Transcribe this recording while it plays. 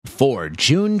for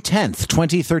June 10th,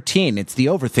 2013. It's the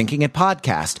Overthinking It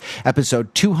podcast,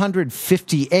 episode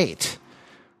 258,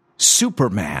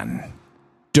 Superman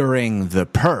during the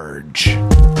Purge.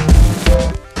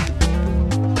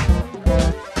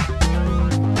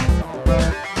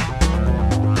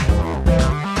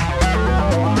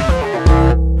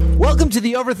 Welcome to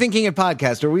the Overthinking It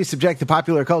podcast, where we subject the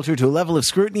popular culture to a level of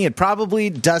scrutiny it probably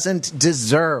doesn't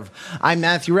deserve. I'm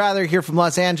Matthew Rather, here from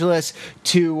Los Angeles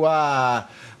to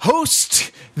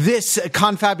host this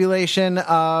confabulation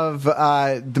of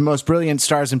the most brilliant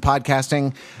stars in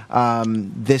podcasting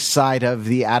this side of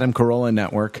the Adam Carolla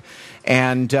network.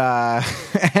 And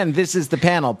this is the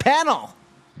panel.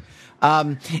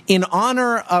 In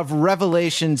honor of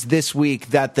revelations this week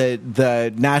that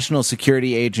the National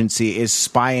Security Agency is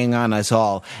spying on us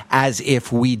all as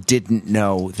if we didn't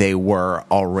know they were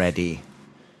already.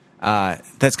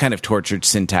 That's kind of tortured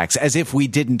syntax. As if we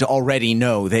didn't already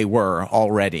know they were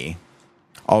already.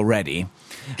 Like,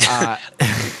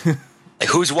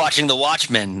 who's watching The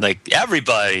Watchmen? Like,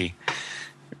 everybody.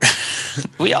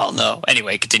 We all know.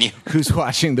 Anyway, continue. Who's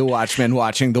watching The Watchmen,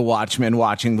 watching The Watchmen,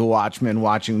 watching The Watchmen,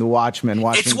 watching The Watchmen,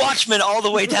 watching... It's Watchmen all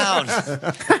the way down.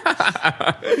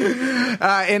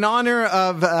 In honor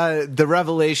of the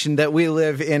revelation that we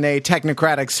live in a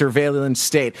technocratic surveillance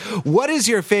state, what is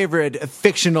your favorite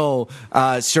fictional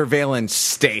surveillance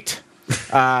state?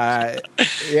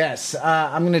 Yes,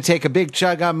 I'm going to take a big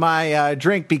chug on my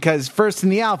drink because first in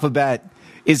the alphabet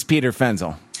is Peter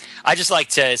Fenzel. I just like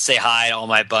to say hi to all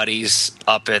my buddies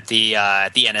up at the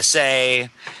NSA,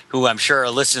 who I'm sure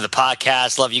are listening to the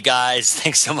podcast. Love you guys.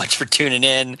 Thanks so much for tuning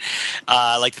in.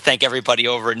 I'd like to thank everybody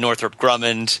over at Northrop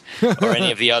Grumman or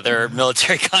any of the other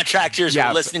military contractors who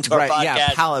are listening to our podcast.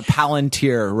 Yeah,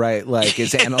 Palantir, right, like,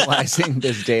 is analyzing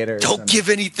this data. Don't give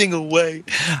anything away.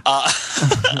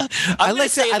 I'd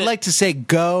like to say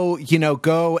go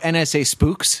NSA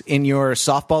Spooks in your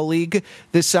softball league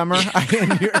this summer.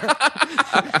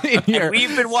 And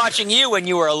we've been watching you when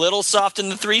you were a little soft in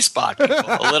the three spot, people.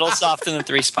 A little soft in the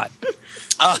three spot.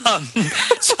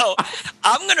 So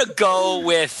I'm going to go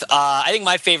with I think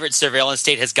my favorite surveillance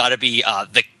state has got to be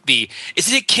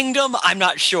is it a kingdom? I'm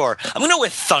not sure. I'm going to go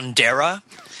with Thundera.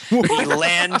 The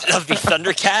land of the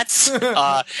Thundercats,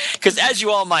 because as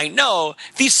you all might know,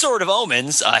 these Sword of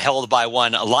Omens, held by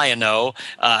one Lion-O,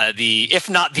 if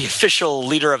not the official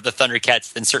leader of the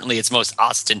Thundercats, then certainly its most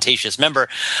ostentatious member,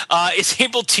 is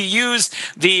able to use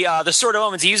the Sword of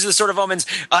Omens. He uses the Sword of Omens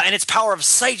and its power of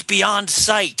sight beyond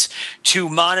sight to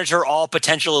monitor all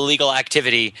potential illegal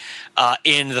activity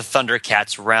in the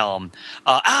Thundercats realm.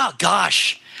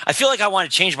 Gosh. I feel like I want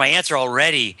to change my answer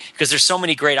already because there's so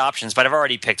many great options, but I've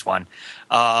already picked one.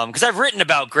 Because I've written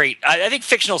about I think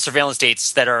fictional surveillance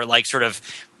states that are like sort of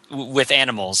with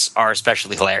animals are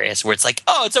especially hilarious, where it's like,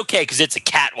 oh, it's okay because it's a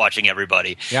cat watching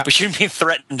everybody. Yep. We shouldn't be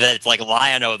threatened that it's like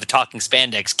Lion-O, the talking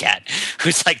spandex cat,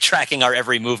 who's like tracking our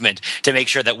every movement to make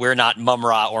sure that we're not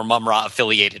Mumra or Mumra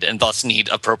affiliated and thus need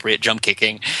appropriate jump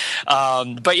kicking.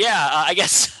 But yeah, I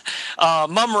guess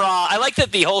Mumra, I like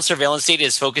that the whole surveillance state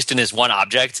is focused in this one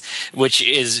object, which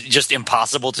is just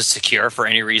impossible to secure for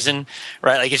any reason,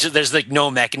 right? Like there's like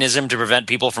no mechanism to prevent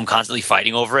people from constantly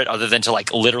fighting over it other than to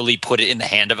like literally put it in the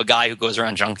hand of a guy who goes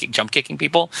around jump kicking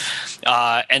people.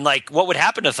 And like, what would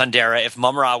happen to Thundera if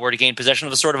Mumra were to gain possession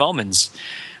of the Sword of Omens?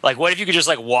 Like, what if you could just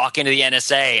like walk into the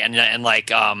NSA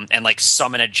and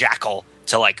summon a jackal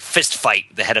to like fist fight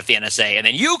the head of the NSA, and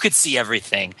then you could see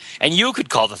everything and you could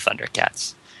call the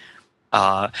Thundercats.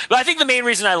 But I think the main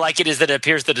reason I like it is that it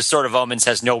appears that the Sword of Omens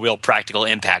has no real practical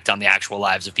impact on the actual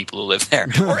lives of people who live there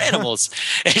or animals.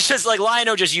 It's just like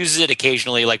Lion-O just uses it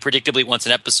occasionally, like predictably once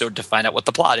an episode to find out what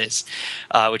the plot is,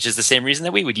 which is the same reason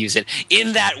that we would use it.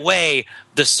 In that way,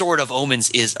 the Sword of Omens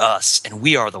is us, and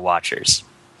we are the Watchers.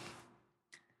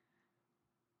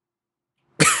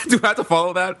 Do I have to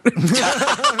follow that?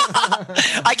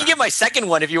 I can give my second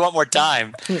one if you want more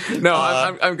time. No,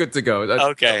 I'm good to go.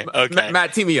 Okay.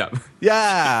 Matt, tee me up.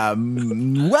 Yeah.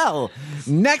 Well,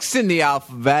 next in the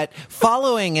alphabet,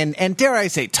 following and dare I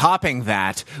say topping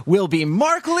that, will be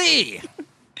Mark Lee.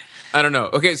 I don't know.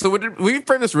 Okay, so we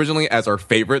framed this originally as our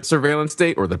favorite surveillance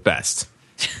state or the best?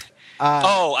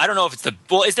 I don't know if it's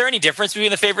is there any difference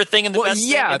between the favorite thing and the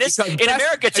best thing? In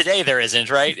America today, there isn't,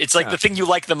 right? It's like the thing you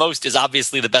like the most is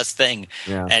obviously the best thing.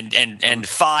 Yeah. And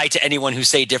fie to anyone who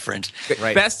say different.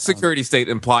 Right. Best security state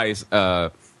implies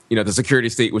the security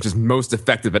state which is most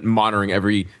effective at monitoring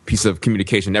every piece of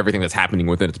communication, everything that's happening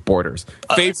within its borders.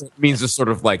 Favorite means just sort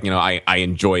of like, I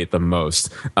enjoy it the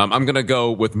most. I'm going to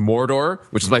go with Mordor,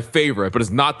 which is my favorite, but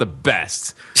it's not the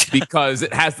best because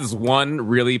it has this one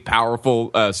really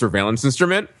powerful surveillance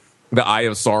instrument the Eye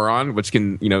of Sauron, which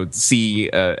can, see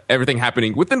everything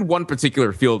happening within one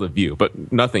particular field of view,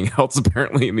 but nothing else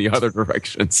apparently in the other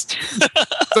directions. So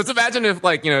let's imagine if,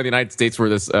 the United States were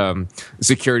this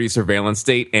security surveillance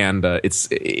state, and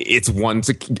its one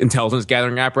intelligence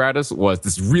gathering apparatus was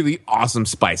this really awesome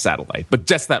spy satellite, but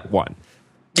just that one.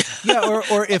 Yeah,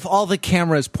 or if all the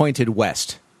cameras pointed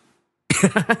west.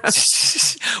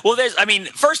 Well,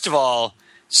 first of all,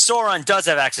 Sauron does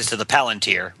have access to the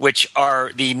Palantir, which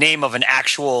are the name of an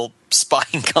actual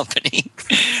spying company,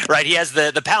 right? He has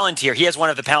the Palantir. He has one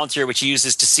of the Palantir, which he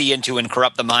uses to see into and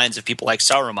corrupt the minds of people like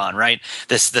Saruman, right?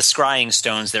 The scrying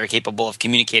stones that are capable of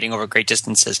communicating over great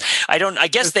distances. I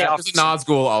guess they offer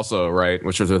Nazgul also, right?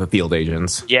 Which are the field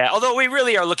agents. Yeah, although we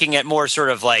really are looking at more sort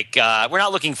of we're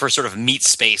not looking for sort of meat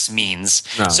space means.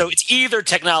 No. So it's either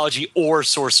technology or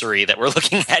sorcery that we're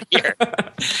looking at here. But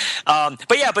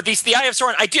the Eye of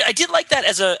Sauron, I did like that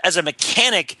as a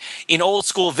mechanic in old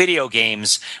school video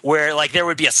games where there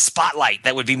would be a spotlight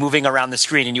that would be moving around the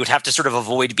screen and you would have to sort of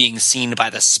avoid being seen by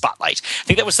the spotlight. I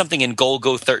think that was something in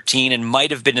Golgo 13 and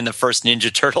might have been in the first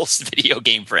Ninja Turtles video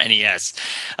game for NES,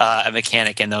 a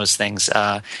mechanic in those things.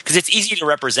 Because it's easy to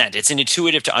represent. It's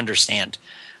intuitive to understand.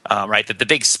 Right, that the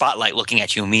big spotlight looking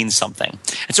at you means something.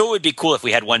 And so it would be cool if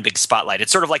we had one big spotlight.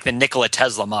 It's sort of like the Nikola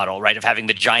Tesla model, right, of having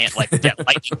the giant lightning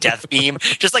death beam,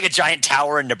 just like a giant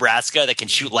tower in Nebraska that can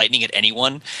shoot lightning at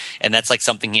anyone. And that's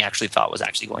something he actually thought was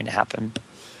actually going to happen.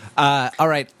 All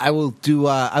right, I will do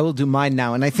mine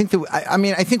now, and I think that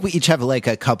I think we each have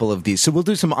a couple of these, so we'll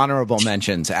do some honorable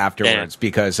mentions afterwards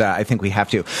because I think we have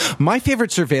to. My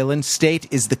favorite surveillance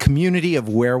state is the community of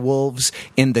werewolves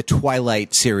in the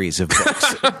Twilight series of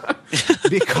books.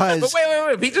 Because but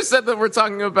wait, he just said that we're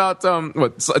talking about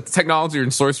technology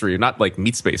and sorcery, not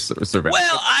meat space surveillance.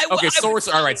 Well,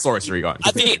 sorcery. Go on.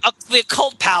 The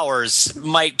occult powers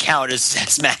might count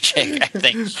as magic, I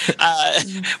think.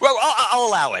 I'll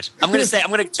allow it. I'm going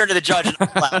to turn to the judge and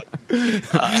allow it.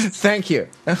 Thank you.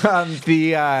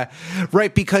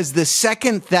 Right, because the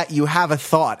second that you have a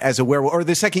thought as a werewolf, or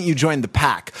the second you join the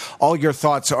pack, all your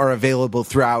thoughts are available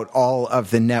throughout all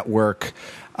of the network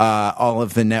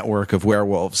of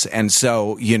werewolves. And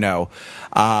so,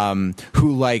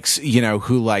 who likes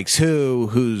who,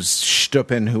 who's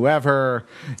stupping whoever,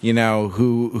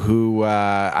 who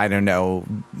I don't know,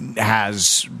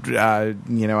 has,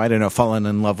 fallen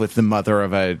in love with the mother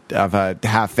of a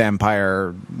half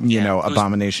vampire,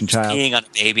 abomination child. Peeing on a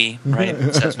baby, right?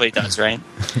 So that's what he does, right?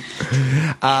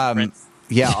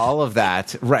 Yeah, all of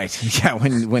that. Right. Yeah,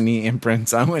 when he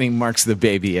imprints on, when he marks the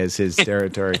baby as his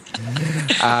territory.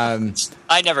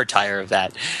 I never tire of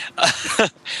that.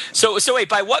 So wait,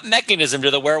 by what mechanism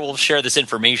do the werewolves share this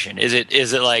information? Is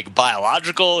it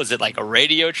biological? Is it a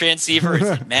radio transceiver? Is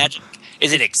it magic?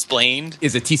 Is it explained?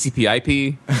 Is it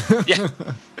TCP/IP? Yeah.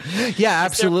 Yeah,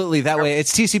 absolutely. That way,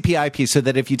 it's TCP/IP, so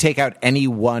that if you take out any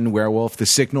one werewolf, the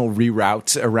signal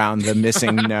reroutes around the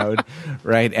missing node,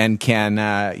 right, and can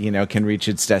reach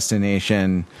its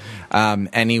destination.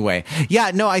 Anyway, yeah,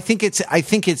 no, I think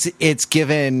it's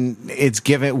given.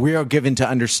 We are given to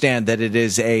understand that it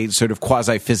is a sort of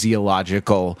quasi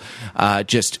physiological,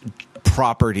 just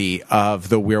property of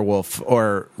the werewolf,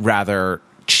 or rather,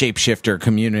 shapeshifter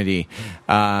community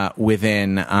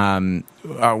within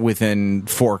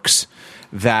Forks,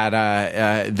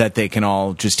 that they can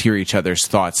all just hear each other's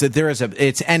thoughts. That there is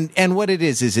and what it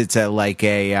is it's a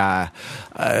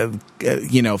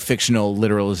fictional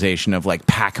literalization of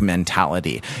pack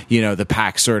mentality. The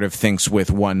pack sort of thinks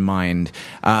with one mind,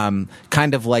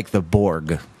 kind of like the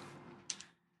Borg.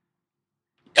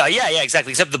 Yeah,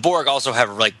 exactly. Except the Borg also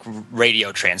have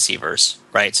radio transceivers,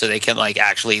 right? So they can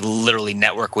actually literally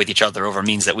network with each other over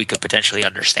means that we could potentially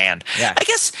understand. Yeah. I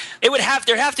guess there'd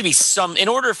have to be some in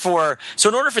order for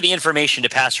the information to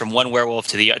pass from one werewolf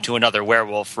to another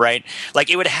werewolf, right?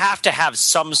 It would have to have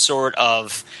some sort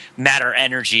of matter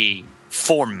energy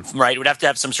form, right? It would have to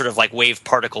have some sort of wave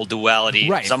particle duality,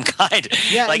 right, of some kind.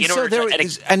 Yeah,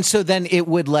 and so then it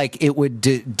would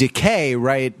decay,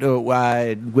 right,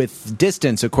 with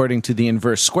distance according to the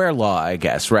inverse square law, I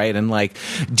guess, right? And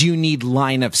do you need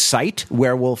line of sight,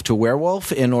 werewolf to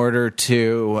werewolf, in order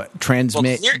to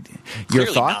transmit your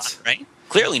thoughts? Not, right?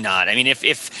 Clearly not. I mean, if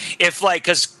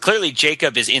because clearly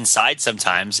Jacob is inside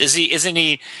sometimes. Is he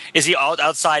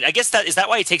outside? I guess is that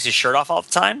why he takes his shirt off all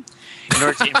the time? In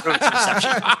order to improve its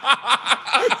perception.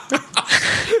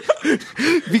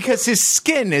 Because his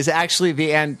skin is actually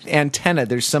the antenna.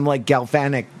 There's some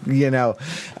galvanic,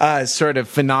 sort of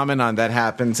phenomenon that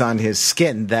happens on his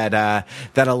skin that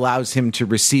allows him to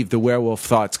receive the werewolf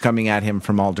thoughts coming at him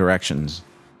from all directions.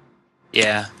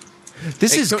 Yeah.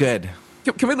 This is good.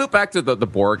 Can we loop back to the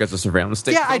Borg as a surveillance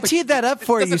state? Yeah, I teed that up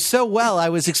for you so well. I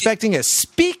was expecting a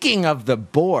speaking of the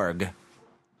Borg.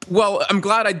 Well, I'm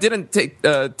glad I didn't take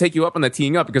you up on the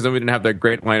teeing up, because then we didn't have that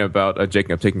great line about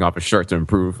Jacob taking off his shirt to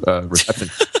improve reception.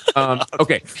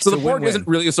 Okay, so the Borg isn't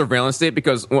really a surveillance state,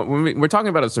 because when we're talking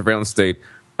about a surveillance state,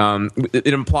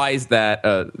 it implies that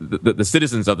the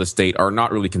citizens of the state are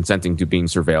not really consenting to being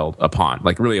surveilled upon.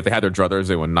 Like, really, if they had their druthers,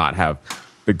 they would not have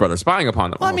Big Brother spying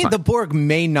upon them. Well, I mean, the Borg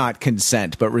may not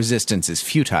consent, but resistance is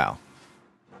futile.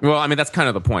 Well, I mean, that's kind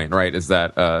of the point, right? Is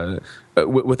that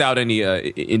without any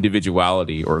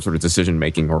individuality or sort of decision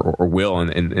making or will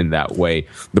in that way,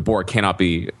 the Borg cannot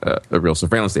be a real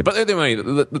surveillance state. But anyway,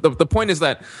 the point is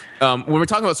that when we're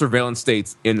talking about surveillance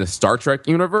states in the Star Trek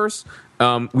universe,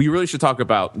 we really should talk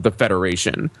about the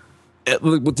Federation.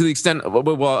 To the extent,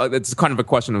 well, it's kind of a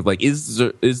question of like, is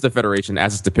the Federation,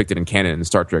 as it's depicted in canon in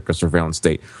Star Trek, a surveillance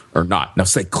state or not? Now,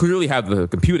 so they clearly have the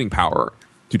computing power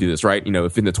to do this, right? You know,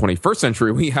 if in the 21st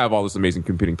century we have all this amazing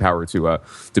computing power to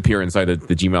peer inside the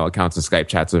Gmail accounts and Skype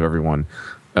chats of everyone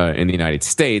in the United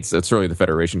States, surely the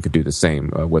Federation could do the same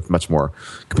with much more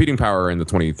computing power in the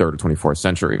 23rd or 24th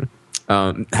century.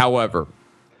 However,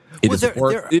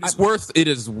 it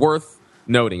is worth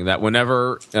noting that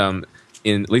whenever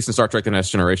at least in Star Trek: The Next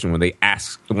Generation, when they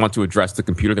want to address the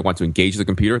computer, they want to engage the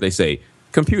computer, they say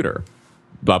computer,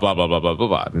 blah blah blah blah blah blah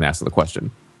blah, and ask the question,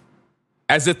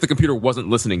 as if the computer wasn't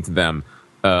listening to them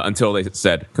until they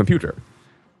said computer.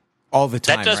 All the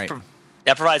time, right?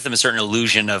 That provides them a certain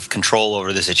illusion of control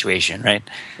over the situation, right?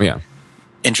 Yeah.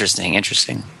 Interesting.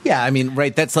 Yeah, I mean,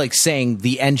 right, that's like saying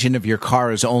the engine of your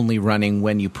car is only running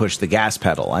when you push the gas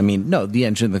pedal. I mean, no, the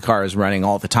engine of the car is running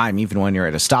all the time, even when you're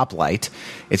at a stoplight.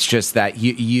 It's just that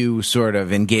you sort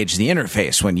of engage the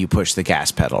interface when you push the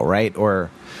gas pedal, right? Or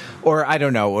I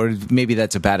don't know, or maybe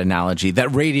that's a bad analogy,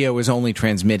 that radio is only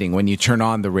transmitting when you turn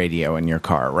on the radio in your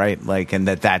car, right? Like, and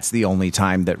that's the only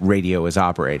time that radio is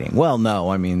operating. Well, no,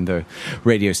 I mean, the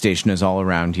radio station is all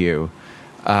around you.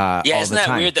 Isn't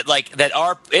that weird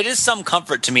that it is some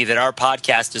comfort to me that our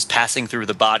podcast is passing through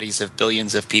the bodies of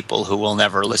billions of people who will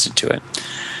never listen to it.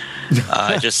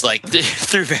 Just like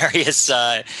through various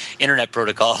internet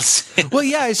protocols. Well,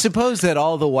 yeah, I suppose that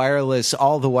all the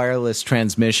wireless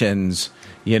transmissions,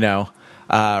 you know,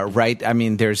 right? I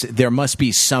mean, there must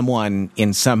be someone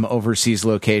in some overseas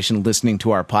location listening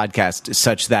to our podcast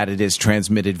such that it is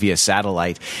transmitted via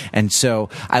satellite. And so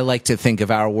I like to think of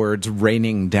our words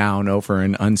raining down over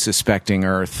an unsuspecting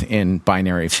Earth in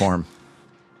binary form.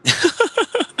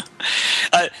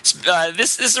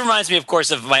 This reminds me, of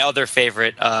course, of my other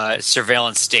favorite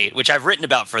surveillance state, which I've written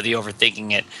about for the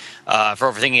Overthinking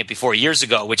It before years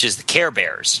ago, which is the Care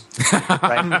Bears,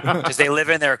 right? Because they live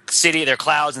in their city, their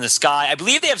clouds in the sky. I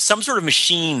believe they have some sort of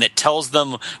machine that tells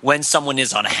them when someone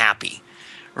is unhappy,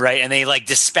 right? And they like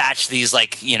dispatch these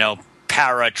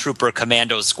paratrooper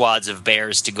commando squads of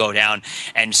bears to go down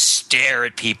and stare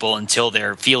at people until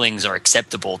their feelings are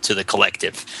acceptable to the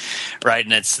collective, right?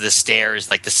 And it's the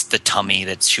stares, like the tummy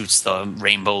that shoots the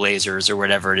rainbow lasers or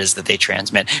whatever it is that they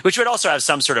transmit, which would also have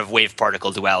some sort of wave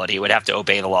particle duality. It would have to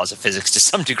obey the laws of physics to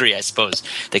some degree, I suppose,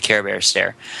 the Care Bear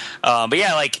stare. But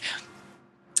yeah, like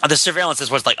the surveillance is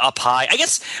what's like up high. I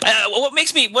guess what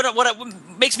makes me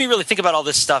really think about all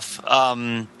this stuff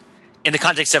in the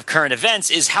context of current events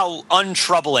is how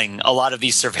untroubling a lot of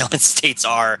these surveillance states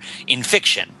are in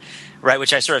fiction, right?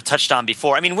 Which I sort of touched on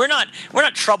before. I mean, we're not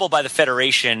troubled by the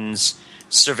Federation's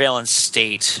surveillance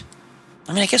state.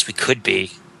 I mean, I guess we could be,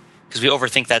 because we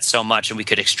overthink that so much and we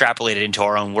could extrapolate it into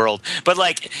our own world. But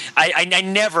like,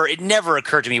 it never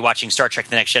occurred to me watching Star Trek: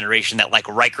 The Next Generation that like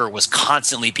Riker was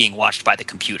constantly being watched by the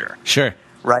computer. Sure.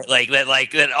 Right,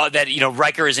 that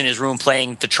Riker is in his room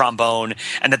playing the trombone,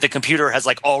 and that the computer has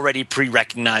like already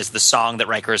pre-recognized the song that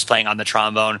Riker is playing on the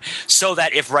trombone, so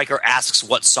that if Riker asks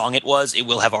what song it was, it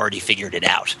will have already figured it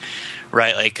out.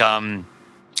 Right, like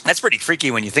that's pretty freaky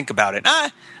when you think about it.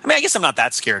 I mean, I guess I'm not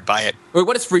that scared by it. Wait,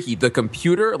 what is freaky? The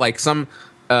computer, like some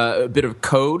bit of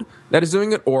code that is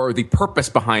doing it, or the purpose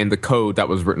behind the code that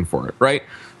was written for it? Right.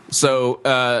 So,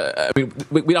 I mean,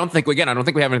 I don't think we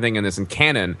have anything in this in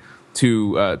canon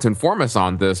to inform us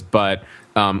on this, but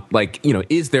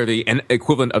is there the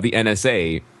equivalent of the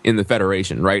NSA in the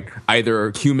Federation, right?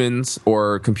 Either humans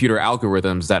or computer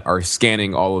algorithms that are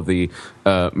scanning all of the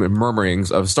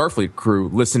murmurings of Starfleet crew,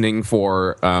 listening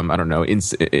for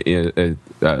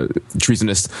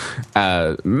treasonous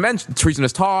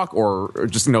talk, or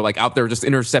just out there just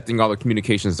intercepting all the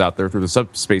communications out there through the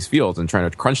subspace fields and trying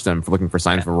to crunch them for looking for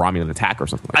signs of a Romulan attack or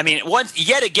something. I mean,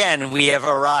 yet again, we have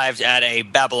arrived at a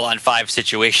Babylon 5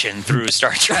 situation through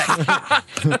Star Trek.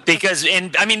 because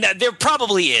there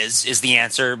probably is the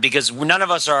answer, because none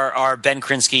of us are Ben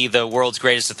Krinsky, the world's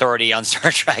greatest authority on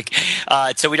Star Trek,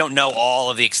 so we don't know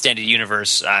all of the extended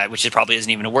universe, which probably isn't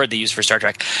even a word they use for Star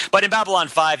Trek. But in Babylon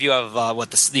 5, you have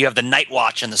you have the Night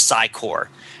Watch and the Psi Corps,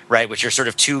 right, which are sort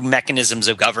of two mechanisms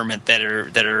of government that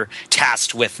are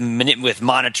tasked with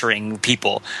monitoring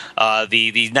people.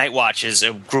 The Night Watch is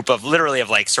a group of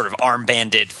like sort of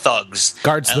armbanded thugs.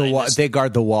 Guards the wall. They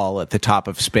guard the wall at the top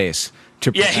of space.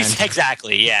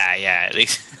 Exactly. Yeah.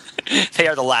 They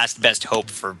are the last best hope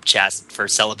for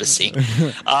celibacy.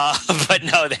 But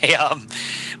no,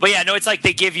 it's like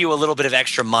they give you a little bit of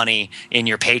extra money in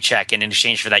your paycheck, and in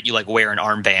exchange for that, you like wear an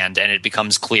armband, and it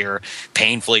becomes clear,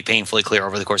 painfully clear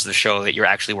over the course of the show that you're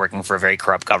actually working for a very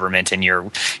corrupt government, and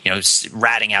you're,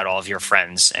 ratting out all of your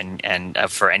friends and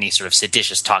for any sort of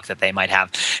seditious talk that they might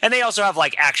have. And they also have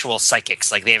like actual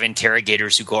psychics, like they have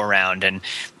interrogators who go around and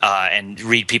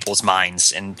read people's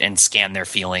minds and scan their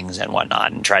feelings and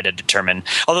whatnot, and try to determine,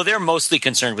 although they're mostly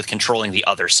concerned with controlling the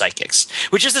other psychics,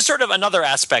 which is the sort of another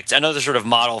aspect, another sort of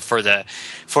model for the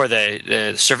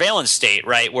surveillance state,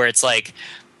 right? Where it's like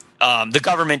the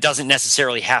government doesn't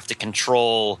necessarily have to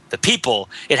control the people;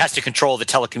 it has to control the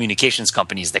telecommunications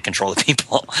companies that control the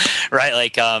people, right?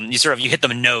 Like you hit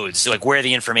them nodes, like where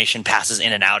the information passes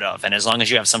in and out of, and as long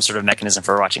as you have some sort of mechanism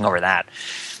for watching over that,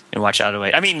 and watch out of the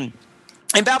way. I mean,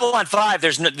 in Babylon 5,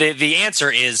 the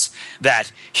answer is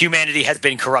that humanity has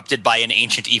been corrupted by an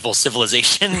ancient evil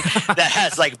civilization that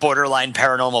has like borderline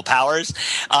paranormal powers.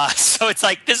 So it's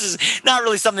like, this is not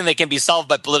really something that can be solved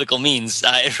by political means.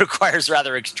 It requires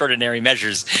rather extraordinary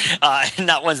measures,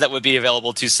 not ones that would be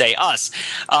available to, say, us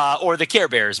or the Care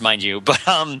Bears, mind you. But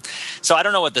so I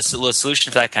don't know what the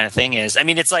solution for that kind of thing is. I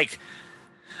mean, it's like,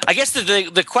 I guess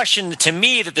the question to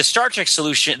me that the Star Trek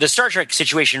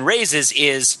situation raises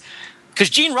is, because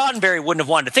Gene Roddenberry wouldn't have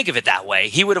wanted to think of it that way.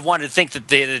 He would have wanted to think that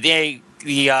the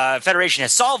Federation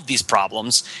has solved these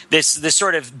problems. This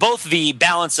sort of both the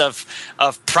balance of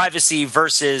privacy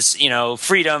versus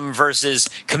freedom versus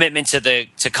commitment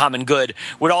to common good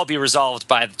would all be resolved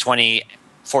by the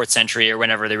 24th century or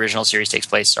whenever the original series takes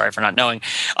place. Sorry for not knowing.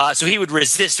 So he would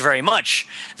resist very much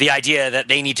the idea that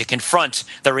they need to confront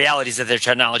the realities that their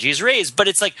technology has raised. But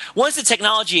it's like, once the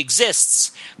technology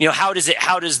exists, how does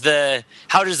the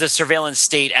surveillance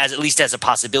state, at least as a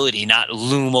possibility, not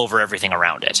loom over everything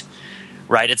around it?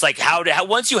 Right? It's like, how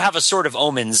once you have a Sword of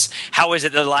Omens, how is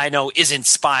it that Lino isn't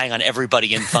spying on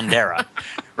everybody in Thundera?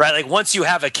 Right? Like, once you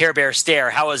have a Care Bear stare,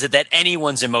 how is it that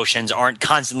anyone's emotions aren't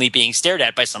constantly being stared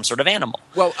at by some sort of animal?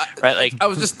 Well, right? Like, I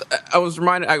was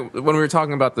reminded when we were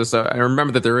talking about this. I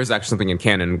remember that there is actually something in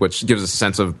canon which gives us a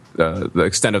sense of the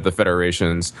extent of the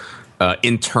Federation's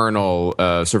internal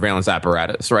surveillance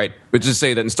apparatus. Right? Which is to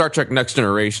say that in Star Trek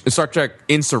Star Trek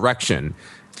Insurrection,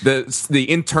 the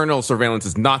internal surveillance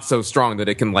is not so strong that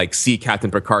it can like see Captain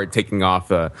Picard taking off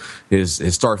his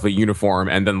Starfleet uniform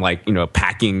and then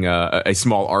packing a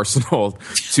small arsenal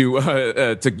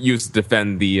to use to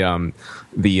defend the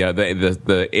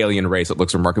alien race that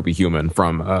looks remarkably human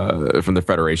from the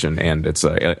Federation and its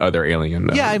other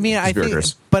alien. I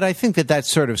think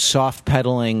that's sort of soft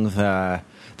pedaling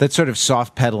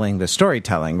the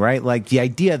storytelling, right? Like the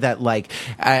idea that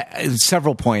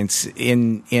several points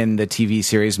in the TV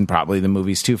series and probably the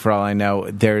movies too, for all I know,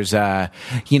 there's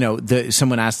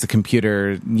someone asked the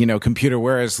computer, computer,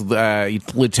 where is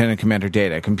Lieutenant Commander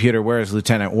Data? Computer, where is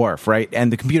Lieutenant Worf? Right?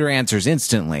 And the computer answers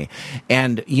instantly.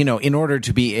 And in order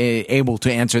to be able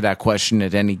to answer that question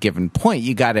at any given point,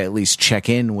 you got to at least check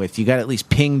in with, you got to at least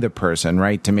ping the person,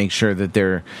 right, to make sure that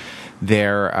they're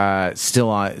still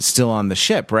on the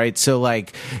ship, right? So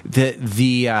like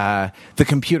the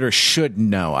computer should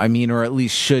know, or at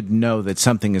least should know that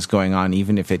something is going on,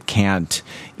 even if it can't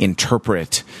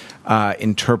interpret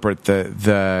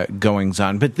the goings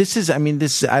on. But this is,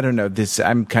 I don't know, this,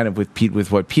 I'm kind of with Pete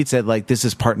with what Pete said. Like, this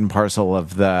is part and parcel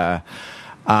of the.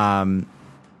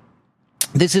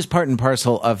 This is part and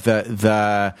parcel of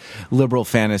the liberal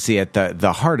fantasy at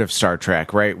the heart of Star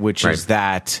Trek, right? Which is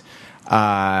that.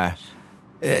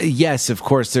 Yes, of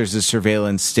course, there's a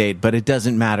surveillance state, but it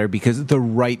doesn't matter because the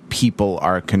right people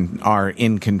are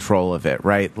in control of it,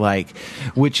 right? Like,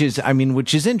 which is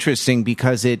interesting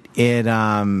because it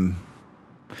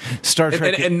Star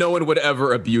Trek and no one would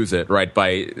ever abuse it, right?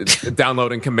 By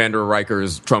downloading Commander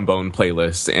Riker's trombone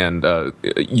playlist and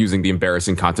using the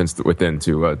embarrassing contents within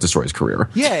to destroy his career.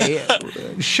 Yeah,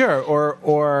 sure,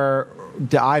 or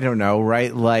I don't know,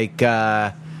 right? Like.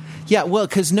 Yeah, well,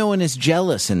 because no one is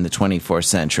jealous in the 24th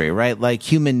century, right? Like,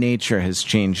 human nature has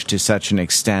changed to such an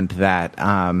extent that,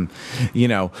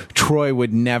 Troy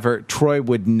would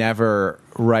never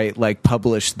write, like,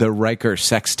 publish the Riker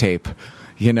sex tape, on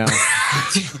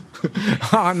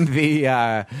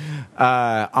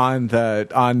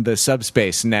the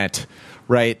subspace net.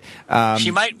 Right.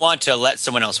 She might want to let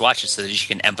someone else watch it so that she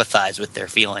can empathize with their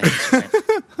feelings. Right?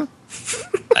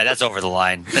 That's over the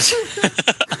line.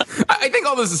 I think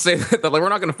all this is to say that like, we're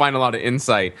not going to find a lot of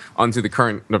insight onto the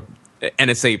current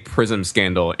NSA PRISM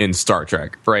scandal in Star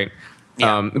Trek, right?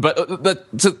 Yeah.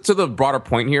 But to the broader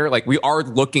point here, like we are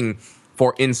looking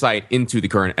for insight into the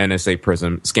current NSA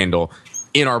PRISM scandal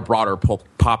in our broader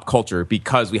pop culture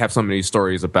because we have so many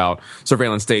stories about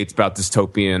surveillance states, about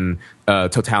dystopian,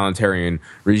 totalitarian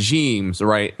regimes,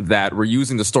 right? That we're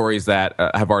using the stories that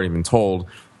have already been told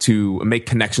to make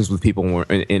connections with people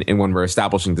when we're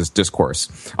establishing this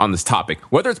discourse on this topic.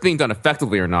 Whether it's being done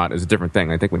effectively or not is a different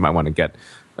thing. I think we might want to get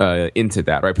into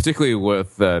that, right? Particularly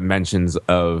with mentions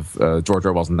of George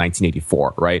Orwell's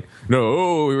 1984, right?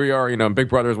 No, here we are, Big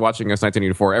Brother's watching us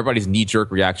 1984. Everybody's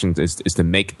knee-jerk reaction is to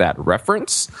make that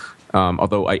reference.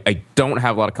 Although I don't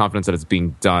have a lot of confidence that it's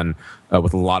being done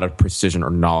with a lot of precision or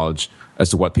knowledge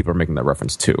as to what people are making that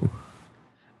reference to.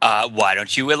 Why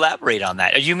don't you elaborate on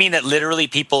that? You mean that literally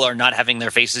people are not having their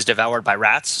faces devoured by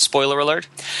rats? Spoiler alert.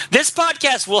 This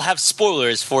podcast will have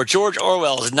spoilers for George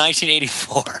Orwell's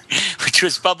 1984, which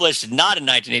was published not in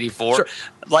 1984, sure,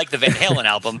 like the Van Halen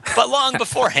album, but long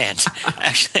beforehand.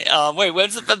 Actually,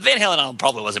 the Van Halen album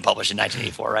probably wasn't published in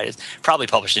 1984, right? It's probably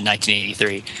published in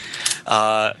 1983.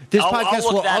 This podcast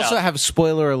will also have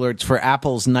spoiler alerts for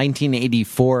Apple's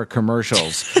 1984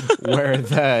 commercials, where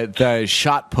the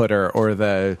shot putter or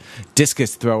the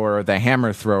discus thrower or the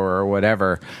hammer thrower or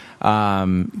whatever,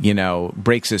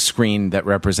 breaks a screen that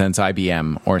represents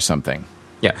IBM or something.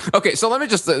 Yeah. Okay. So let me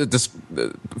just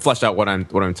flesh out what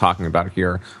I'm talking about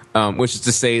here, which is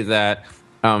to say that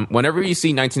whenever you see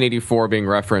 1984 being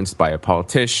referenced by a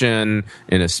politician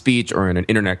in a speech or in an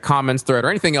internet comments thread or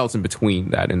anything else in between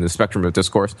that in the spectrum of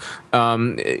discourse,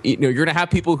 you're going to have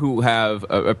people who have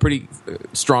a pretty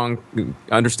strong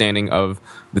understanding of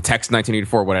the text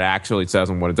 1984, what it actually says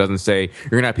and what it doesn't say. You're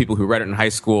going to have people who read it in high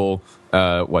school,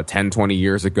 10, 20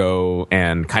 years ago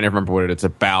and kind of remember what it's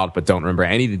about, but don't remember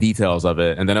any of the details of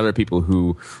it. And then other people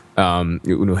who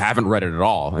haven't read it at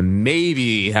all and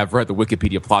maybe have read the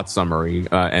Wikipedia plot summary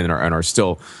and are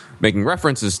still making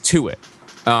references to it.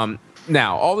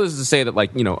 Now, all this is to say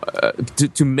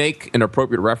that, to make an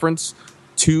appropriate reference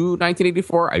to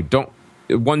 1984,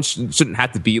 one shouldn't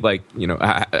have to be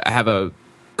have a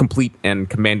complete and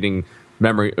commanding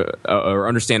memory or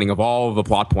understanding of all the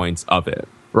plot points of it,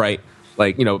 right?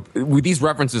 These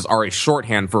references are a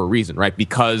shorthand for a reason, right?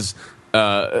 Because,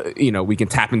 we can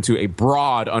tap into a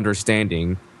broad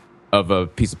understanding of a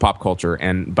piece of pop culture.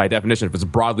 And by definition, if it's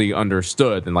broadly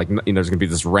understood, then there's going to be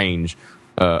this range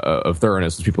of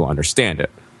thoroughness as people understand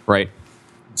it, right?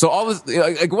 So all this,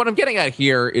 what I'm getting at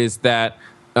here is that,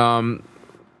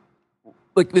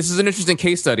 this is an interesting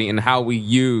case study in how we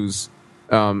use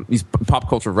these pop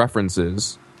culture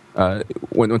references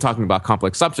when talking about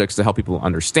complex subjects to help people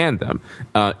understand them.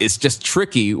 It's just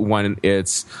tricky when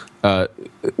it's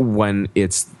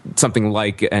something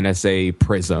like NSA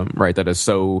PRISM, right? That is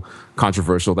so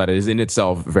controversial, that is in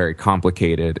itself very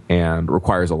complicated and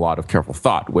requires a lot of careful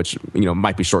thought, which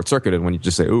might be short circuited when you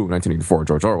just say, "Ooh, 1984,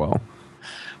 George Orwell."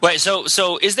 Right.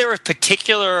 So is there a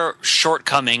particular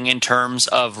shortcoming in terms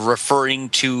of referring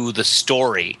to the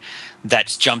story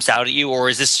that jumps out at you, or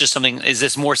is this just something? Is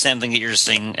this more something that you're just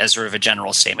saying as sort of a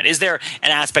general statement? Is there an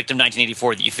aspect of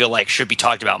 1984 that you feel like should be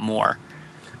talked about more?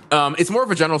 It's more of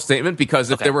a general statement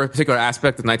because if there were a particular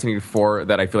aspect of 1984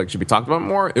 that I feel like should be talked about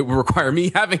more, it would require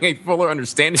me having a fuller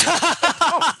understanding.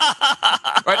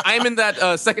 Right, I'm in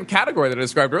that second category that I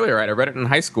described earlier. Right, I read it in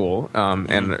high school,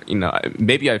 and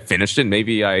maybe I finished it,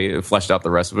 maybe I fleshed out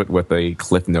the rest of it with a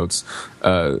Cliff Notes.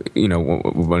 When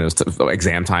it was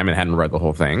exam time and hadn't read the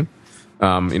whole thing.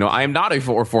 I am not a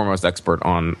foremost expert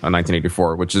on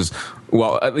 1984, which is,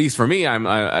 well, at least for me,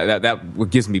 that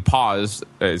gives me pause.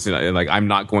 I'm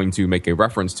not going to make a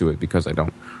reference to it because I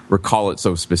don't recall it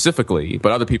so specifically.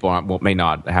 But other people may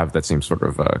not have that same sort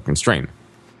of restraint.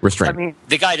 I mean,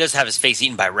 the guy does have his face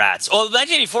eaten by rats. Well,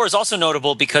 1984 is also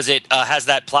notable because it has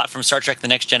that plot from Star Trek: The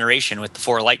Next Generation with the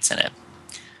 4 lights in it.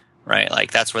 Right,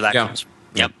 that's where that comes from.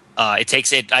 Yep. It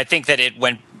takes it. I think that it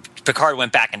went Picard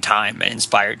went back in time and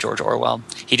inspired George Orwell.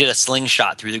 He did a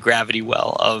slingshot through the gravity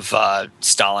well of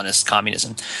Stalinist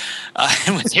communism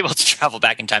and was able to travel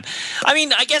back in time. I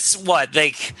mean, I guess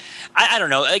I don't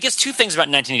know. I guess two things about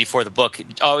 1984, the book,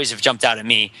 always have jumped out at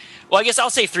me. Well, I guess I'll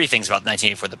say three things about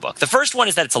 1984, the book. The first one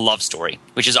is that it's a love story,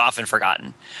 which is often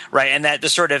forgotten, right? And that the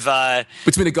sort of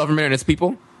between the government and its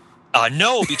people.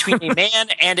 No, between a man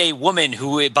and a woman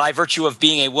who, by virtue of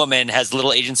being a woman, has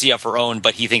little agency of her own,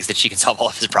 but he thinks that she can solve all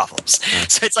of his problems.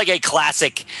 So it's like a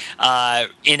classic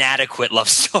inadequate love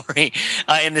story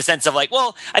in the sense of like,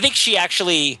 well, I think she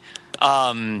actually,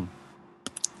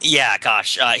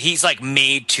 he's like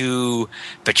made to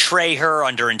betray her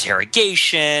under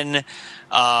interrogation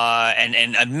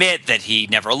and admit that he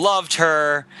never loved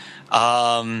her.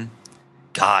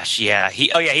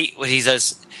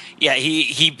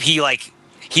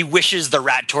 He wishes the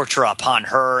rat torture upon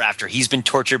her after he's been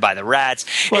tortured by the rats.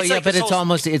 Well,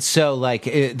 it's so like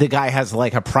the guy has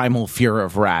like a primal fear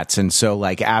of rats, and so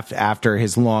like after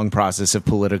his long process of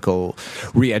political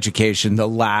re-education, the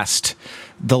last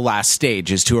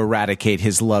stage is to eradicate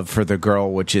his love for the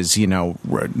girl, which is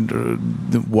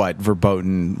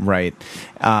verboten, right?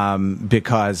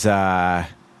 Because.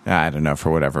 I don't know,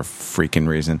 for whatever freaking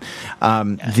reason,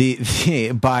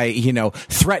 by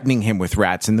threatening him with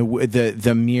rats, and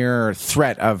the mere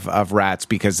threat of rats,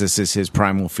 because this is his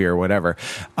primal fear, or whatever,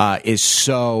 is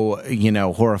so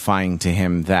horrifying to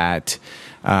him that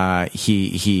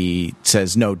he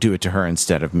says, no, do it to her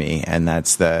instead of me, and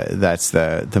that's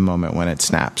the moment when it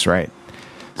snaps, right?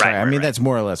 Sorry, I mean, that's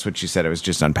more or less what you said. I was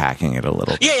just unpacking it a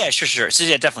little. Yeah, sure. So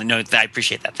yeah, definitely. No, I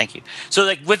appreciate that. Thank you. So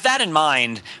like with that in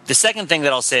mind, the second thing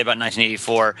that I'll say about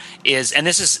 1984 is, and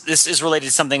this is related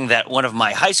to something that one of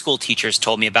my high school teachers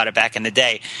told me about it back in the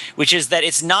day, which is that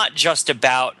it's not just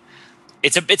about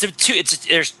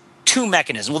there's two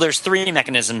mechanisms. Well, there's three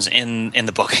mechanisms in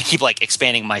the book. I keep like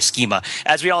expanding my schema.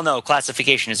 As we all know,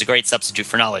 classification is a great substitute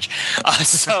for knowledge.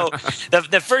 So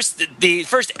the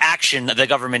first action that the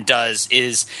government does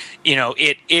is,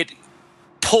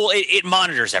 it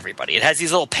monitors everybody. It has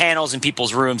these little panels in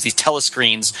people's rooms, these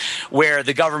telescreens, where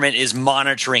the government is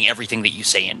monitoring everything that you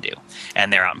say and do.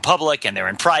 And they're out in public and they're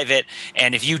in private.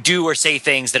 And if you do or say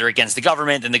things that are against the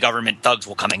government, then the government thugs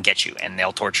will come and get you, and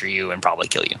they'll torture you and probably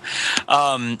kill you.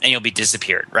 And you'll be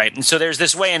disappeared, right? And so there's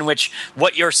this way in which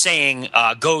what you're saying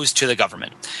goes to the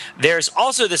government. There's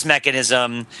also this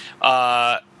mechanism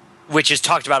which is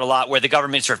talked about a lot, where the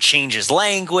government sort of changes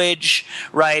language,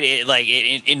 right?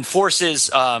 It enforces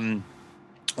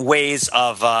ways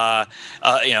of,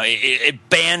 it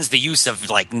bans the use of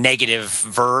like negative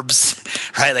verbs,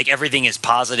 right? Like everything is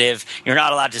positive. You're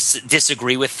not allowed to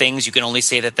disagree with things. You can only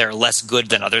say that they're less good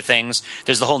than other things.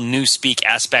 There's the whole newspeak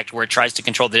aspect where it tries to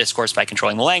control the discourse by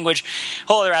controlling the language.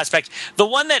 Whole other aspect. The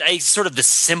one that is sort of the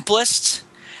simplest,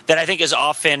 that I think is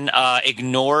often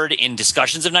ignored in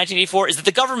discussions of 1984, is that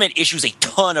the government issues a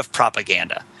ton of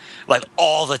propaganda, like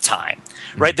all the time,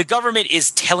 right? The government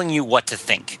is telling you what to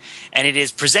think, and it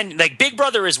is presenting, like Big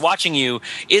Brother is watching you,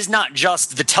 is not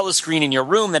just the telescreen in your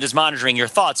room that is monitoring your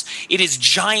thoughts. It is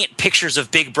giant pictures of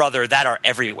Big Brother that are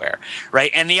everywhere, right?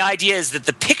 And the idea is that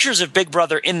the pictures of Big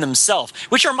Brother in themselves,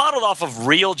 which are modeled off of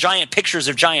real giant pictures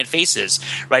of giant faces,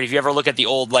 right? If you ever look at the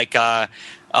old,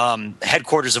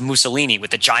 headquarters of Mussolini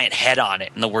with the giant head on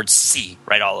it and the word C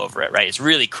right all over it, right? It's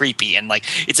really creepy, and like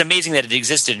it's amazing that it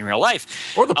existed in real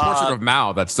life. Or the portrait of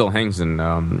Mao that still hangs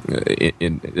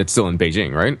it's still in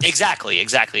Beijing, right?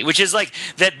 Exactly. Which is like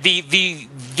that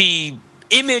the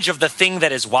image of the thing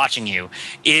that is watching you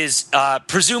is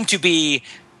presumed to be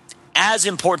as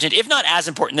important, if not as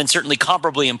important, then certainly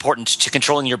comparably important to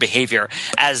controlling your behavior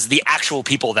as the actual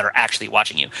people that are actually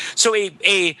watching you. So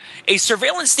a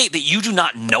surveillance state that you do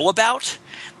not know about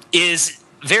is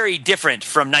very different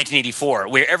from 1984,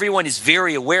 where everyone is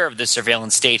very aware of the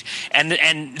surveillance state, and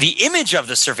the image of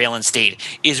the surveillance state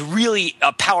is really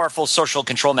a powerful social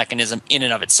control mechanism in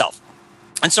and of itself.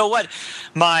 And so what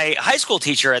my high school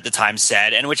teacher at the time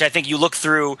said, and which I think you look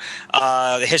through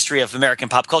the history of American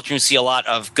pop culture, you see a lot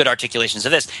of good articulations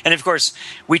of this. And of course,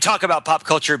 we talk about pop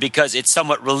culture because it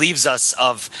somewhat relieves us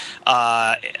of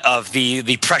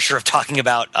the pressure of talking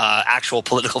about actual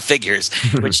political figures,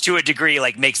 which to a degree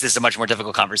like makes this a much more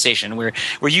difficult conversation. We're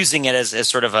using it as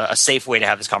sort of a safe way to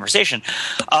have this conversation.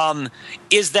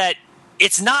 Is that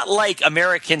it's not like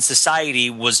American society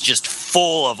was just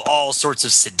full of all sorts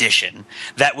of sedition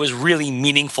that was really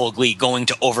meaningfully going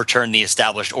to overturn the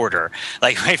established order.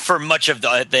 Like, right, for much of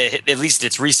the at least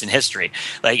its recent history,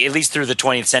 like at least through the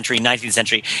 20th century, 19th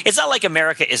century, it's not like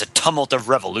America is a tumult of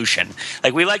revolution.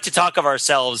 Like, we like to talk of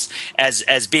ourselves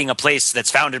as being a place that's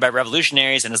founded by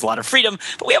revolutionaries and has a lot of freedom,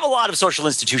 but we have a lot of social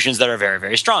institutions that are very,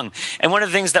 very strong. And one of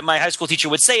the things that my high school teacher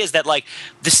would say is that, like,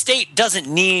 the state doesn't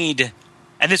need,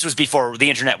 and this was before the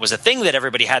internet was a thing that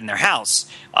everybody had in their house.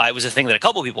 It was a thing that a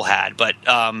couple people had, but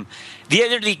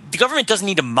the government doesn't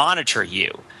need to monitor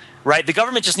you. Right, the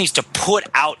government just needs to put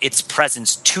out its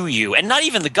presence to you, and not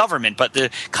even the government, but the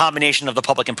combination of the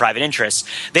public and private interests.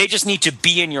 They just need to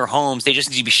be in your homes. They just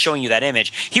need to be showing you that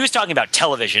image. He was talking about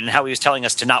television and how he was telling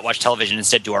us to not watch television,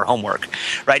 instead do our homework.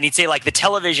 Right, and he'd say, like, the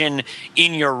television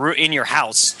in your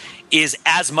house is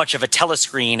as much of a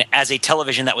telescreen as a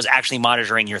television that was actually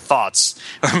monitoring your thoughts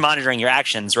or monitoring your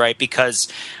actions, right?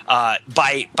 Because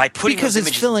by putting because those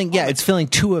it's filling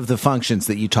two of the functions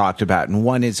that you talked about, and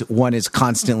one is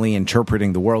constantly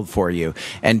interpreting the world for you,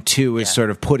 and two is sort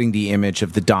of putting the image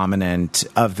of the dominant,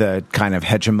 of the kind of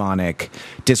hegemonic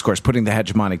discourse, putting the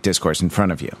hegemonic discourse in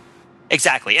front of you.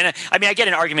 Exactly. And I mean, I get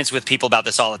in arguments with people about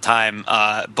this all the time,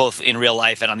 both in real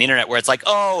life and on the internet, where it's like,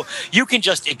 oh, you can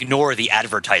just ignore the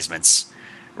advertisements.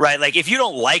 Right? Like, if you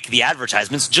don't like the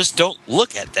advertisements, just don't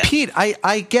look at them. Pete,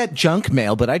 I get junk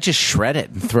mail, but I just shred it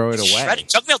and throw it away. Shred it.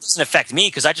 Junk mail doesn't affect me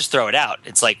because I just throw it out.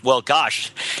 It's like, well, gosh,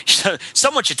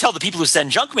 someone should tell the people who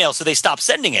send junk mail so they stop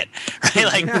sending it. Right?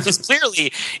 Like, because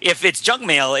clearly, if it's junk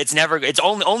mail, it's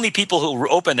only people who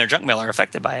open their junk mail are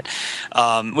affected by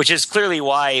it, which is clearly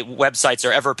why websites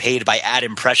are ever paid by ad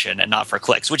impression and not for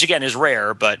clicks, which again is rare,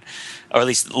 or at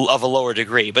least of a lower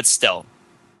degree, but still.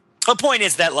 The point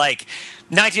is that, like,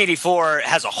 1984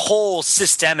 has a whole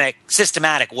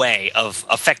systematic way of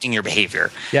affecting your behavior.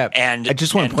 Yeah, and I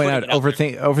just want to point out,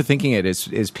 overthinking it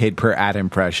is paid per ad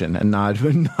impression and not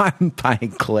by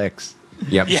clicks.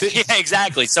 Yep. Yeah,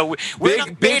 exactly. So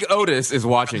Big Otis is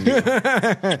watching you.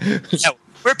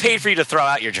 We're paid for you to throw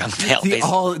out your junk mail.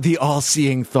 The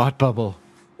all-seeing thought bubble.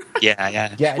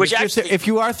 Yeah. Which if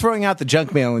you are throwing out the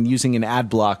junk mail and using an ad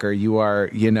blocker, you are,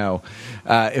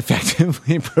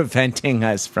 effectively preventing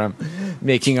us from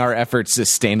making our efforts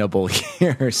sustainable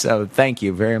here. So thank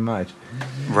you very much.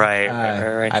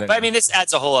 Right. But I mean, this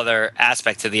adds a whole other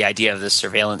aspect to the idea of the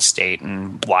surveillance state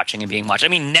and watching and being watched. I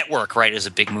mean, Network, right, is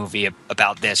a big movie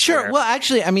about this. Sure. Well,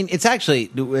 actually, I mean, it's actually,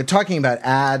 we're talking about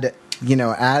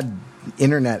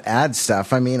internet ad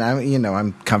stuff. I mean,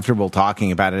 I'm comfortable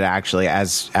talking about it actually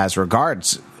as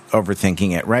regards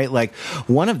overthinking it, right? Like,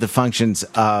 one of the functions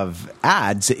of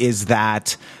ads is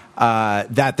that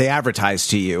they advertise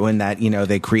to you, and that,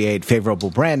 they create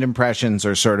favorable brand impressions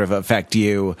or sort of affect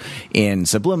you in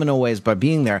subliminal ways by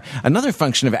being there. Another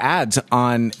function of ads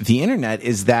on the internet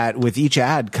is that with each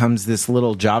ad comes this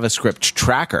little JavaScript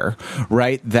tracker,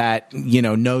 right? That,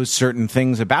 knows certain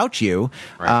things about you.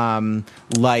 Right.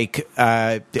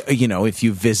 If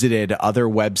you visited other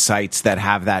websites that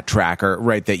have that tracker,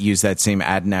 right, that use that same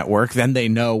ad network, then they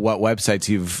know what websites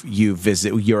you've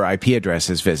visited, your IP address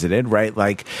has visited, right?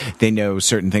 Like, they know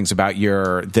certain things about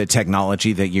the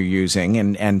technology that you're using,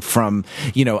 and from,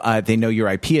 they know your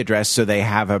IP address, so they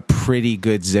have a pretty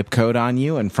good zip code on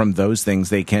you, and from those things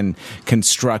they can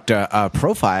construct a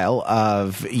profile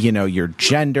of, your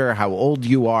gender, how old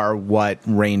you are, what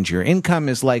range your income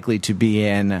is likely to be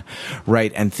in,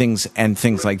 right, and things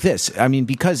like this. I mean,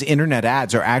 because internet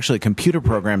ads are actually computer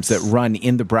programs that run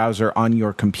in the browser on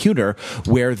your computer,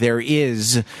 where there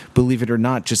is, believe it or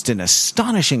not, just an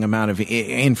astonishing amount of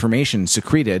information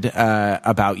secreted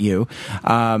about you.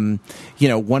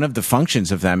 One of the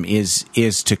functions of them is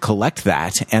to collect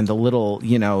that, and the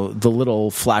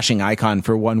little flashing icon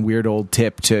for one weird old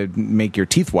tip to make your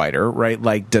teeth whiter, right?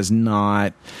 Like, does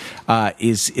not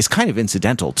is kind of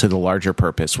incidental to the larger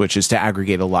purpose, which is to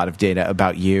aggregate a lot of data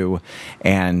about you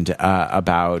and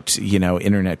about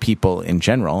internet people in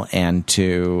general, and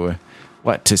to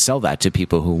sell that to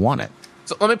people who want it.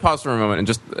 So let me pause for a moment and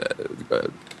just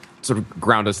sort of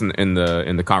ground us in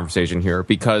the conversation here,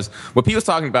 because what Pete was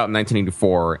talking about in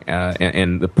 1984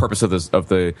 and the purpose of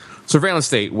the surveillance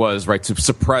state was, right, to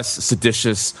suppress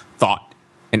seditious thought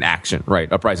and action,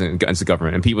 right, uprising against the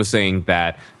government. And Pete was saying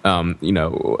that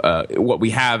what we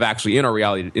have actually in our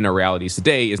realities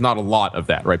today is not a lot of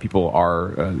that, right? People are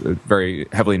very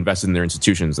heavily invested in their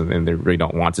institutions, and they really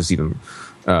don't want to see them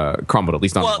crumbled, at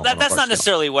least on. Well, that's not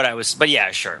necessarily what I was, but yeah,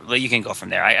 sure. Well, you can go from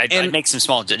there. I make some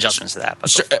small adjustments to that. But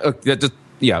sure,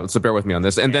 So bear with me on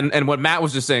this. And then, and what Matt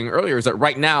was just saying earlier is that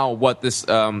right now, what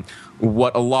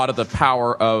a lot of the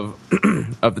power of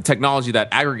of the technology that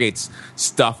aggregates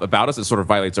stuff about us, that sort of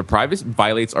violates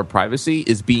our privacy,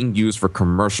 is being used for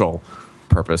commercial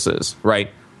purposes, right?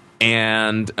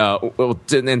 And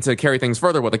to carry things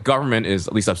further, what the government is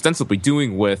at least ostensibly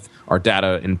doing with our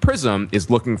data in PRISM is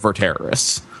looking for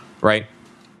terrorists, right?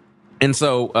 And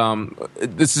so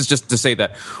this is just to say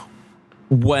that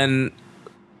when,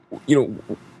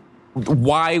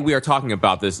 why we are talking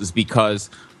about this is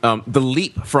because the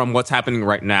leap from what's happening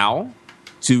right now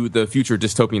to the future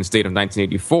dystopian state of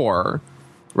 1984,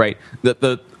 right?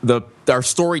 Our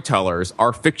storytellers,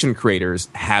 our fiction creators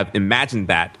have imagined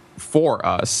that for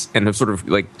us and have sort of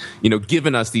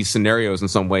given us these scenarios in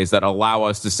some ways that allow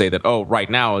us to say that, oh, right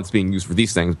now it's being used for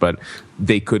these things, but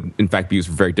they could in fact be used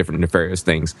for very different nefarious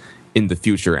things in the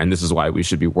future, and this is why we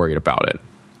should be worried about it.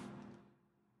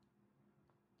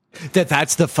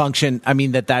 That's the function. I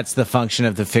mean, that's the function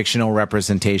of the fictional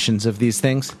representations of these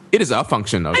things. It is a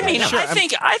function of. I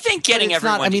think getting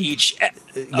everyone to each.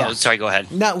 Oh, sorry. Go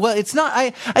ahead. No, well, it's not.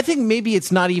 I think maybe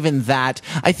it's not even that.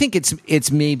 I think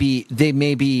it's maybe they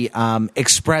maybe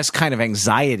express kind of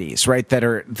anxieties, right?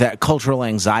 That cultural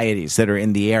anxieties that are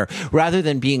in the air, rather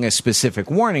than being a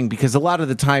specific warning. Because a lot of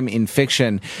the time in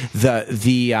fiction, as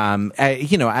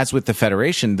with the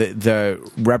Federation,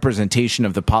 the representation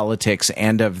of the politics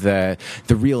and of the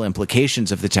real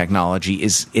implications of the technology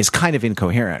is kind of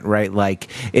incoherent, right? Like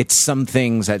it's some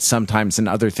things at some times and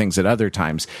other things at other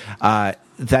times. But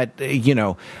that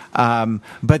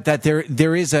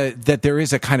there is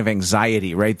a kind of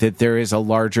anxiety, right? That there is a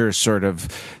larger sort of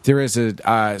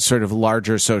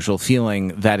larger social feeling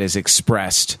that is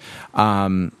expressed.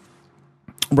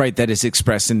 Right, that is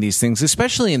expressed in these things,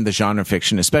 especially in the genre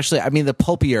fiction, especially, I mean, the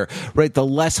pulpier, right, the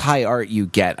less high art you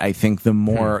get, I think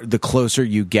the closer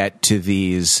you get to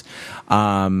these,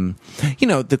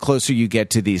 the closer you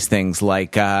get to these things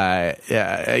like, I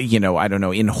don't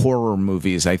know, in horror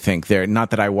movies, I think not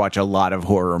that I watch a lot of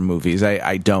horror movies.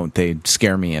 I don't, they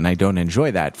scare me and I don't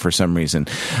enjoy that for some reason.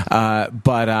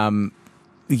 The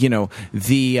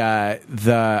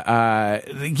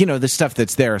stuff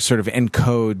that's there sort of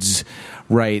encodes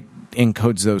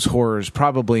those horrors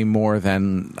probably more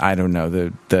than, I don't know,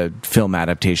 the film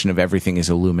adaptation of Everything is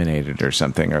Illuminated or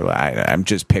something, or I'm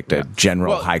just picked a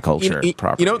general high culture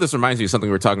property. You know what this reminds me of? Something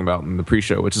we were talking about in the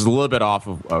pre-show, which is a little bit off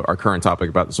of our current topic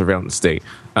about the surveillance state,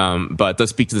 but does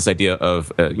speak to this idea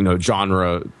of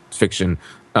genre fiction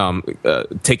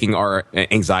taking our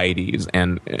anxieties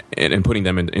and putting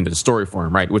them into the story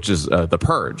form, right? Which is The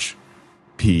Purge.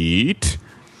 Pete?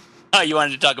 Oh, you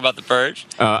wanted to talk about The Purge?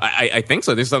 I think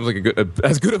so. This sounds like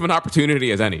as good of an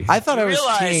opportunity as any. I thought I was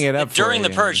teeing it up during The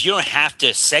Purge. You don't have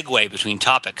to segue between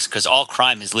topics because all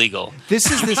crime is legal.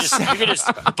 This is you could just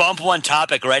bump one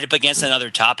topic right up against another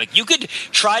topic. You could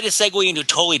try to segue into a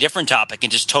totally different topic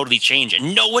and just totally change it.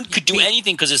 No one could do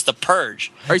anything because it's The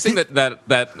Purge. Are you saying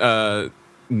that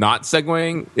not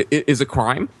segueing is a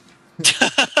crime?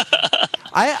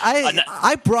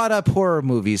 I brought up horror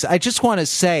movies. I just want to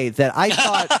say that I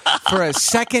thought for a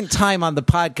second time on the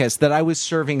podcast that I was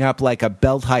serving up like a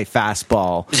belt-high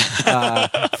fastball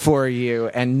for you,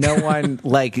 and no one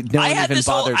even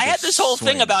bothered. I had this whole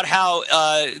thing about how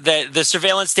the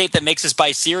surveillance state that makes us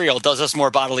buy cereal does us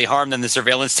more bodily harm than the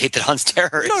surveillance state that hunts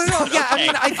terrorists. No. Yeah, I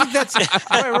mean, I think that's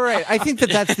right. I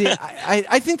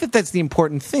think that's the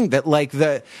important thing, that like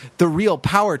the real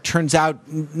power turns out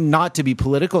not to be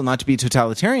political, not to be totalitarian.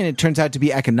 It turns out to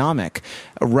be economic,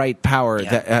 right? Power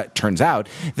that turns out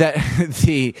that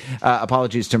the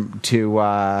apologies to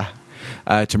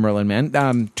Merlin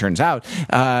Mann. Turns out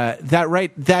that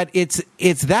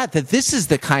this is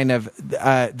the kind of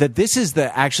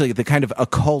actually the kind of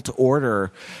occult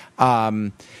order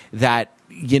that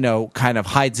kind of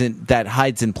hides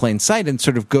in plain sight and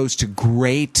sort of goes to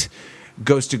great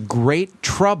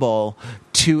trouble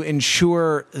to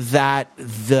ensure that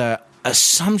the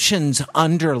assumptions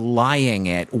underlying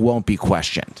it won't be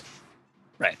questioned.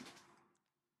 Right.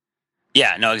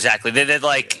 Yeah, no, exactly. They're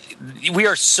like, we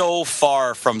are so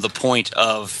far from the point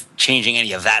of changing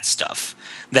any of that stuff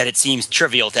that it seems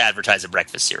trivial to advertise a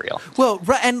breakfast cereal. Well,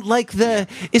 and like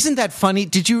isn't that funny?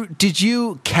 Did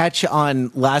you catch on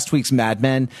last week's Mad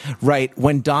Men, right,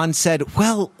 when Don said,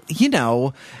 well,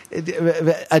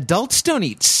 adults don't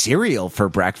eat cereal for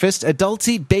breakfast. Adults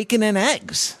eat bacon and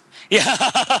eggs. Yeah.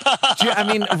 I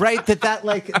mean, right,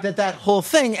 that whole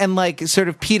thing, and like sort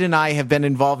of Pete and I have been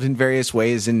involved in various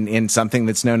ways in something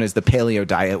that's known as the paleo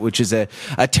diet, which is a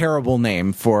terrible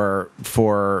name for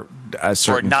a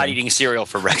certain or not thing. eating cereal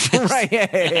for breakfast. Right?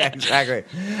 Yeah, exactly.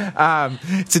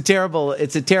 It's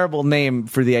a terrible name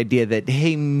for the idea that,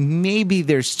 hey, maybe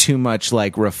there's too much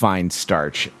like refined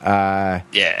starch.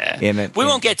 Yeah, we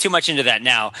won't get too much into that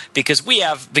now because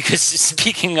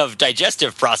speaking of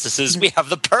digestive processes, we have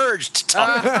the purge to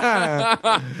talk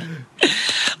about.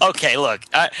 Okay, look,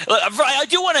 I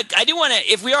do want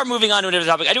to. If we are moving on to another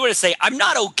topic, I do want to say I'm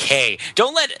not okay.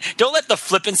 Don't let the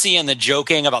flippancy and the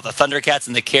joking about the Thundercats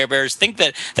and the Care Bears think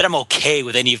that I'm okay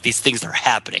with any of these things that are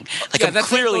happening. Like, I'm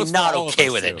clearly not okay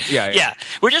with it. Yeah.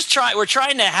 We're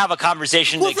trying to have a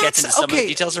conversation that gets into some of the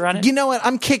details around it. You know what?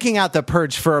 I'm kicking out the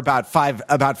purge for about 5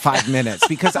 minutes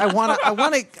because I want to.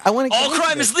 All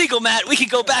crime is legal, Matt. We can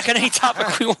go back on any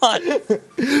topic we want.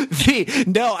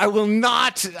 No, I will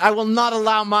not. I will not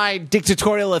allow my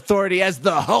dictatorial authority as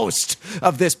the host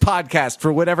of this podcast,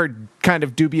 for whatever kind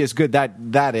of dubious good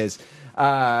that is,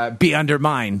 be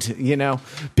undermined. You know,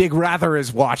 Big Rather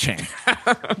is watching.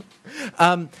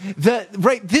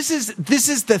 This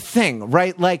is the thing,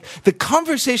 right? Like, the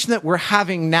conversation that we're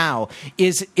having now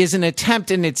is an attempt,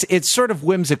 and it's sort of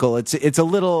whimsical. It's a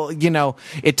little, you know,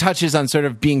 it touches on sort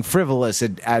of being frivolous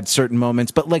at certain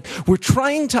moments, but like, we're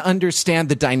trying to understand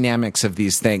the dynamics of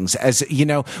these things, as you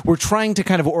know, we're trying to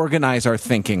kind of organize our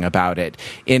thinking about it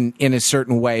in a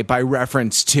certain way by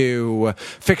reference to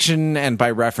fiction and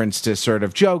by reference to sort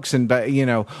of jokes and by, you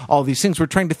know, all these things. We're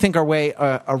trying to think our way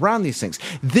around these things.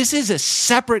 This is a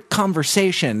separate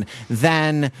conversation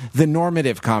than the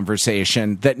normative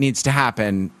conversation that needs to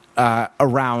happen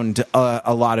around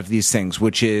a lot of these things,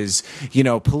 which is, you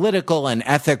know, political and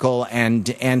ethical and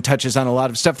touches on a lot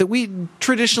of stuff that we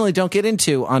traditionally don't get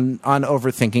into on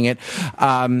Overthinking It.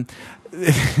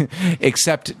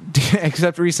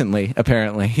 Except recently,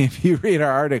 apparently, if you read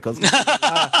our articles,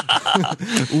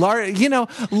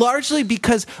 largely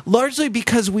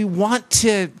because we want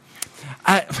to.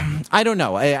 I don't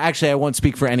know. I won't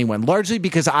speak for anyone. Largely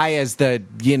because I, as the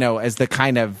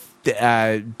kind of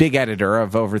big editor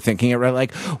of Overthinking It, right,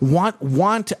 like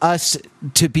want us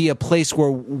to be a place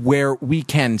where we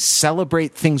can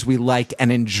celebrate things we like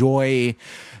and enjoy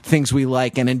things we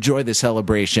like and enjoy the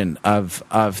celebration of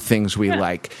things we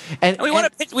like. And we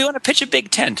want to pitch a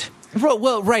big tent.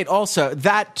 Well, right. Also,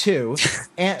 that too.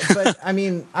 But I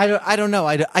mean, I don't know.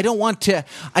 I don't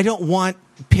want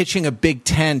pitching a big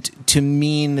tent to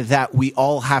mean that we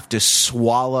all have to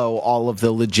swallow all of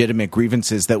the legitimate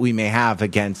grievances that we may have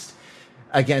against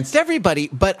everybody.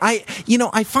 But I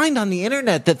find on the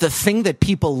internet that the thing that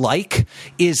people like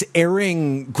is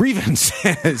airing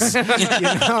grievances,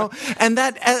 and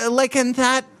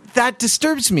that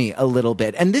disturbs me a little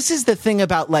bit. And this is the thing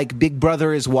about like Big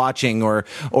Brother is watching or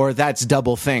that's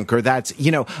doublethink or that's,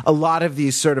 you know, a lot of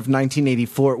these sort of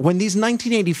 1984, when these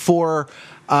 1984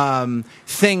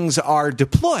 things are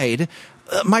deployed,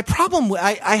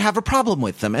 I have a problem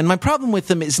with them. And my problem with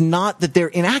them is not that they're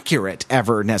inaccurate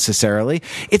ever necessarily.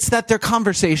 It's that they're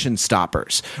conversation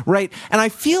stoppers, right? And I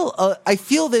feel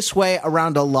this way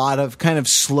around a lot of kind of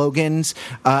slogans,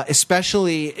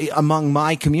 especially among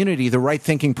my community, the right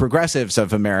thinking progressives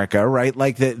of America, right?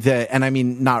 Like and I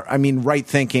mean right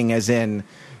thinking as in,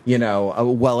 you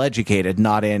know, well-educated,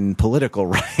 not in political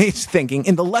right thinking,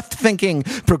 in the left-thinking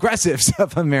progressives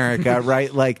of America,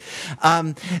 right? Like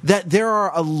that, there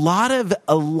are a lot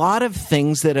of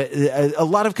things that a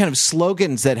lot of kind of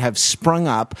slogans that have sprung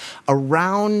up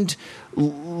around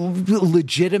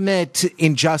legitimate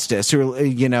injustice or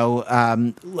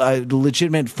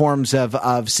legitimate forms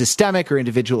of systemic or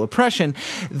individual oppression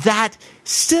that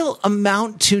still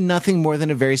amount to nothing more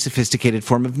than a very sophisticated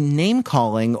form of name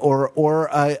calling or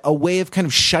a way of kind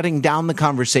of shutting down the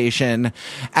conversation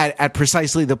at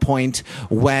precisely the point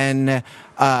when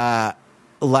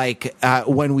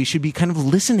when we should be kind of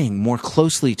listening more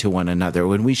closely to one another,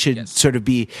 when we should sort of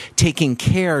be taking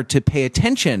care to pay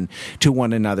attention to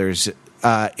one another's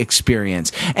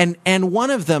experience. And one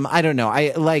of them, I don't know,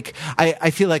 I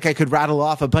feel like I could rattle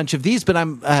off a bunch of these, but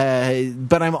I'm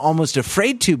almost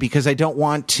afraid to, because I don't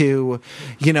want to,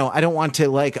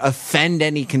 like offend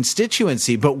any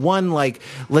constituency. But one, like,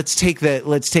 let's take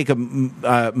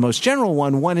a most general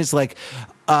one. One is like,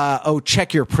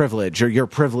 check your privilege, or your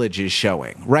privilege is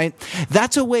showing, right?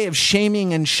 That's a way of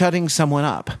shaming and shutting someone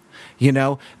up,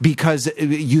 because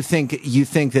you think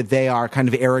that they are kind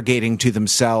of arrogating to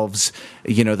themselves,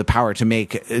 the power to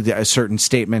make certain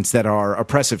statements that are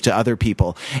oppressive to other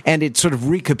people. And it sort of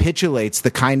recapitulates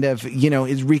the kind of,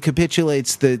 it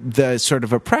recapitulates the sort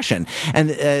of oppression.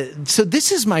 And so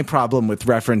this is my problem with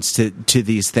reference to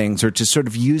these things, or to sort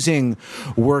of using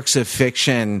works of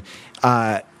fiction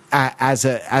as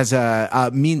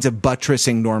a means of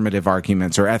buttressing normative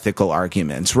arguments or ethical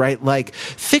arguments, right? Like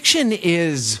fiction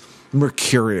is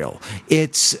mercurial.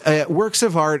 Its works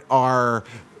of art are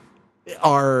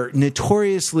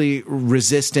notoriously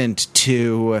resistant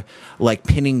to like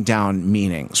pinning down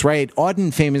meanings, right?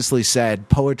 Auden famously said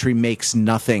poetry makes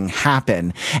nothing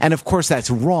happen, and of course that's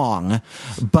wrong,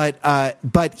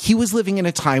 but he was living in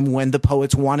a time when the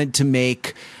poets wanted to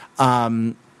make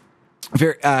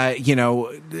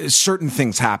certain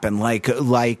things happen, like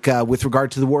with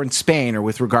regard to the war in Spain, or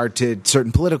with regard to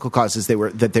certain political causes they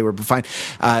were behind,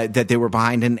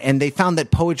 and they found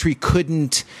that poetry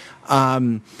couldn't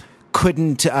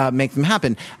make them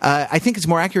happen. I think it's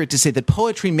more accurate to say that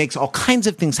poetry makes all kinds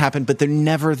of things happen, but they're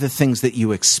never the things that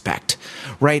you expect,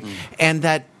 right? And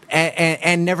that.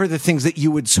 And never the things that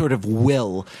you would sort of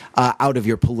will out of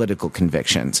your political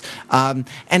convictions. And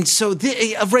so,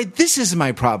 this is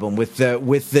my problem with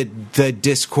the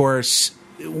discourse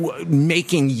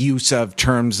making use of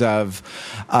terms of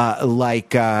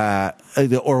the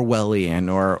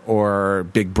Orwellian or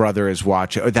Big Brother is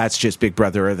watching, or that's just Big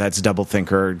Brother, or that's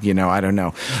doublethink, or I don't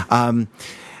know.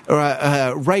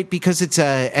 Right, because it's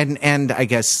and I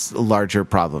guess larger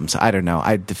problems. I don't know.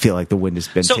 I feel like the wind has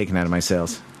been taken out of my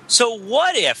sails. So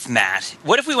what if, Matt,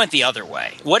 we went the other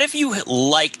way? What if you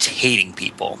liked hating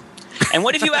people? And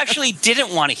what if you actually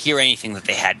didn't want to hear anything that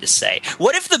they had to say?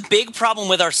 What if the big problem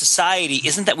with our society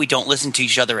isn't that we don't listen to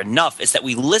each other enough, it's that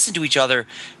we listen to each other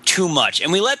too much,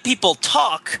 and we let people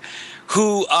talk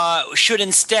who should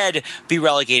instead be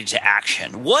relegated to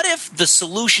action? What if the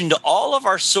solution to all of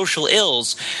our social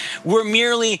ills were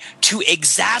merely to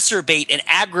exacerbate and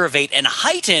aggravate and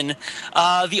heighten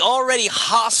the already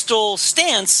hostile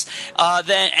stance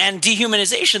and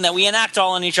dehumanization that we enact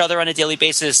all on each other on a daily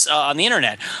basis on the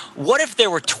internet? What if there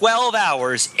were 12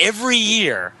 hours every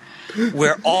year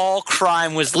where all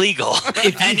crime was legal?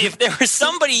 And if there was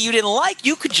somebody you didn't like,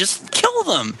 you could just kill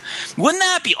them. Wouldn't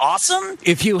that be awesome?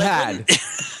 If you had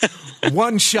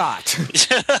one shot.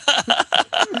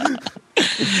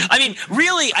 I mean,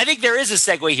 really, I think there is a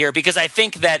segue here, because I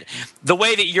think that the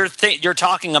way that you're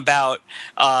talking about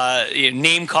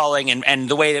name calling and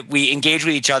the way that we engage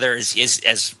with each other is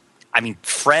as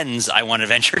friends, I want to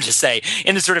venture to say,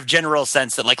 in the sort of general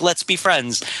sense that, like, let's be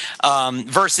friends,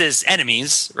 versus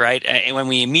enemies, right? And when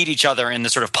we meet each other in the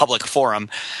sort of public forum.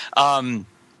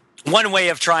 One way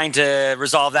of trying to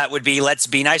resolve that would be, let's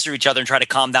be nicer to each other and try to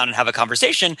calm down and have a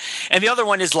conversation. And the other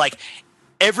one is, like,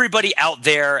 everybody out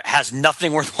there has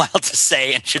nothing worthwhile to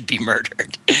say and should be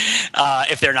murdered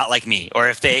if they're not like me, or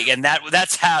if they, and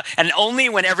that's how, and only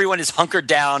when everyone is hunkered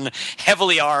down,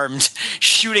 heavily armed,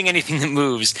 shooting anything that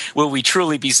moves, will we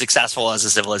truly be successful as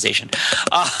a civilization.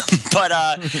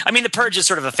 The Purge is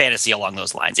sort of a fantasy along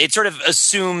those lines. It sort of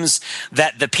assumes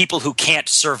that the people who can't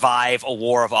survive a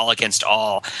war of all against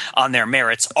all on their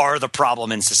merits are the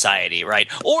problem in society, right?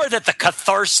 Or that the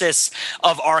catharsis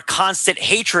of our constant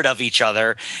hatred of each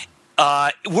other,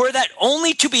 were that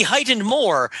only to be heightened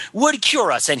more, would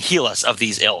cure us and heal us of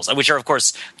these ills, which are, of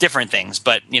course, different things,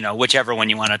 but, whichever one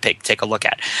you want to take a look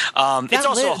at. It's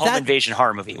also a home invasion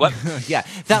horror movie. What? Yeah,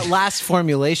 that last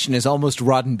formulation is almost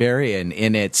Roddenberryan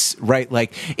in its, right?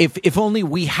 Like, if only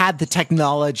we had the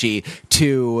technology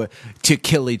to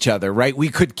kill each other, right? We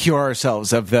could cure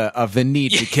ourselves of the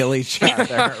need to kill each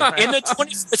other. Right? In the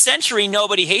 20th century,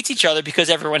 nobody hates each other because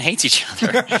everyone hates each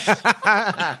other.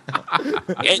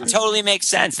 It totally makes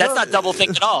sense. That's not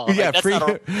doublethink at all. Yeah, that's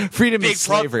freedom is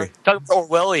slavery.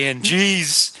 Orwellian,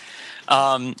 jeez.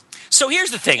 So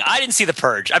here's the thing. I didn't see The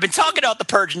Purge. I've been talking about The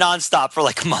Purge nonstop for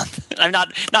like a month. I'm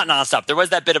not nonstop. There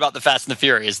was that bit about the Fast and the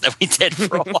Furious that we did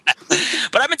for a while.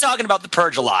 But I've been talking about The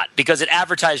Purge a lot because it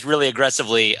advertised really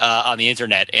aggressively on the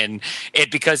internet, and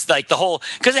because it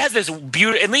has this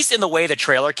beautiful, at least in the way the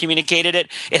trailer communicated it,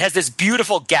 it has this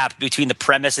beautiful gap between the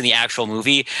premise and the actual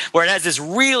movie, where it has this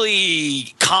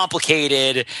really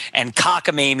complicated and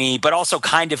cockamamie, but also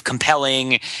kind of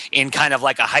compelling in kind of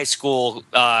like a high school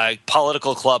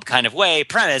political club kind of way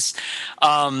premise,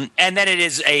 and then it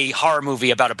is a horror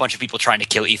movie about a bunch of people trying to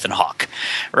kill Ethan Hawke,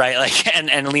 right? Like,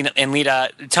 and Lena,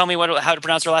 tell me how to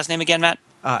pronounce her last name again, Matt.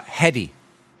 Headey.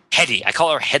 I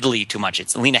call her Headley too much.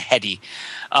 It's Lena Headey,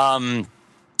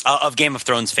 of Game of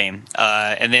Thrones fame,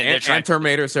 and then and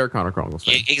Terminator, Sarah Connor Chronicles.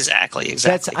 Exactly.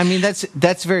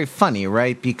 That's very funny,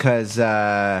 right? Because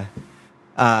that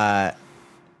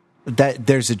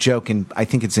there's a joke I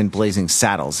think it's in Blazing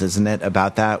Saddles, isn't it,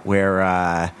 about that,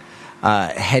 where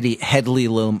Hedley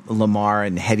Lamar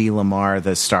and Hedy Lamar,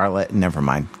 the starlet. Never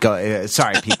mind. Go.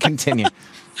 Sorry, Pete. Continue.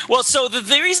 Well, so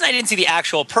the reason I didn't see the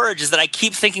actual Purge is that I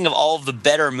keep thinking of all of the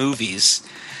better movies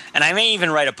and I may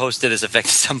even write a post to this effect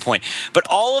at some point, but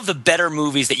all of the better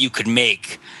movies that you could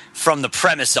make from the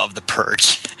premise of The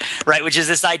Purge, right? Which is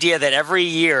this idea that every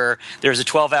year there's a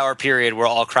 12-hour period where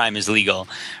all crime is legal,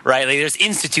 right? Like there's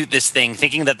institute this thing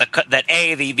thinking that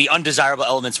the undesirable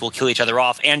elements will kill each other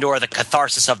off, and or the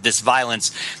catharsis of this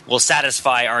violence will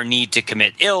satisfy our need to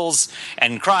commit ills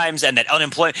and crimes, and that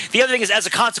unemployment. The other thing is, as a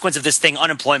consequence of this thing,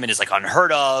 unemployment is like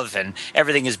unheard of, and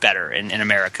everything is better in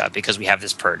America because we have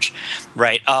this purge,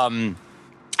 right?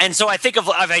 And so I think of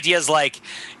ideas like,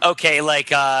 okay, like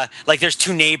there's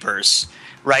two neighbors,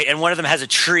 right? And one of them has a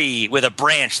tree with a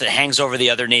branch that hangs over the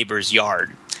other neighbor's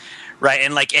yard, right?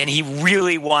 And he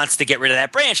really wants to get rid of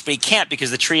that branch, but he can't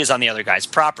because the tree is on the other guy's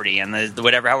property, and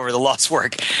however the laws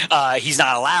work, he's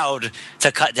not allowed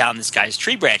to cut down this guy's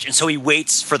tree branch. And so he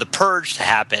waits for the purge to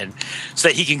happen so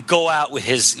that he can go out with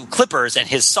his clippers and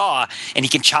his saw, and he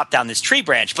can chop down this tree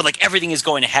branch. But like everything is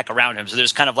going to heck around him, so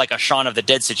there's kind of like a Shaun of the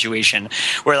Dead situation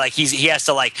where like he has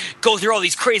to like go through all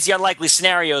these crazy unlikely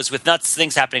scenarios with nuts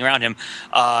things happening around him,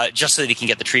 just so that he can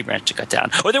get the tree branch to cut down.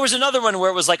 Or there was another one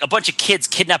where it was like a bunch of kids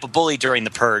kidnap a bully during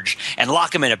the purge and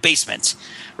lock him in a basement,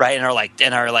 right? And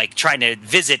are like trying to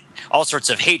visit all sorts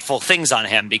of hateful things on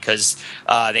him because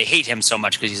they hate him so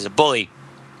much because he's a bully.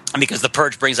 And because the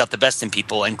purge brings out the best in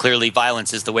people, and clearly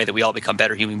violence is the way that we all become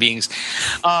better human beings.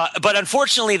 But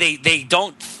unfortunately, they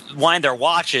don't wind their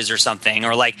watches or something,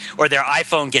 or their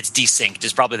iPhone gets desynced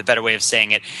is probably the better way of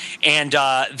saying it, and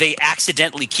they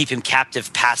accidentally keep him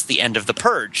captive past the end of the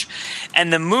purge.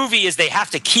 And the movie is they have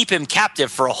to keep him captive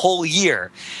for a whole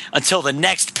year until the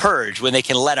next purge when they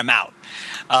can let him out.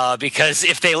 Because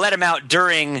if they let him out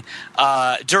during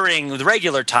the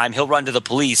regular time, he'll run to the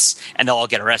police and they'll all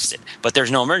get arrested. But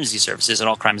there's no emergency services and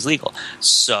all crime is legal.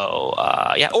 So,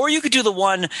 yeah. Or you could do the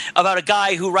one about a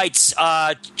guy who writes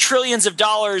trillions of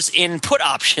dollars in put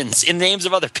options in names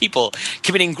of other people,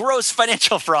 committing gross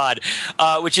financial fraud,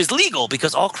 which is legal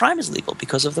because all crime is legal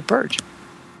because of the purge.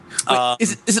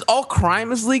 Is it all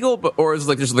crime is legal, or is it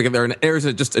like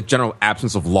there's just a general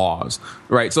absence of laws,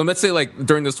 right? So let's say like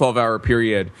during this 12-hour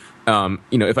period,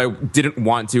 if I didn't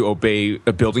want to obey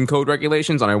a building code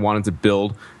regulations and I wanted to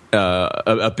build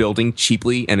a building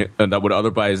cheaply and that would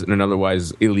otherwise in an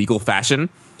otherwise illegal fashion,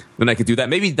 then I could do that.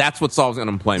 Maybe that's what solves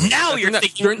unemployment. Now you're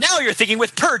thinking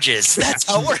with purges. That's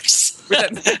how it works.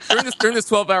 during this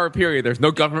 12-hour period, there's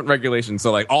no government regulation,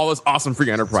 so like all this awesome free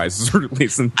enterprise is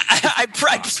released. I'm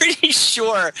pretty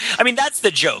sure. I mean, that's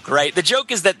the joke, right? The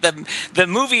joke is that the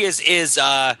movie is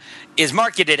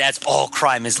marketed as all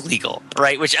crime is legal,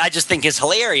 right? Which I just think is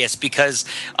hilarious because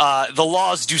the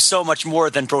laws do so much more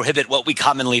than prohibit what we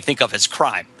commonly think of as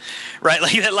crime, right?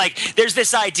 Like there's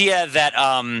this idea that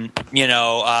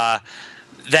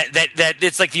that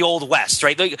it's like the Old West,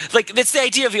 right? Like it's the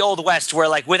idea of the Old West where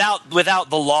like without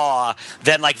the law,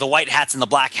 then like the white hats and the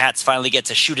black hats finally get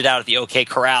to shoot it out at the OK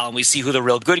Corral and we see who the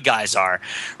real good guys are,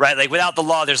 right? Like without the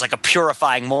law, there's like a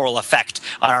purifying moral effect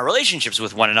on our relationships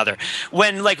with one another.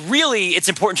 When like really it's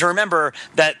important to remember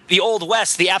that the Old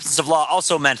West, the absence of law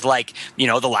also meant like,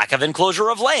 the lack of enclosure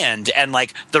of land. And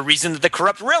like the reason that the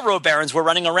corrupt railroad barons were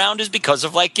running around is because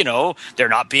of like, there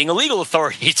not being a legal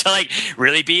authority to like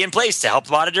really be in place to help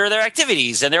monitor their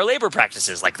activities and their labor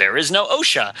practices. Like there is no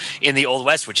OSHA in the Old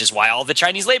West, which is why all the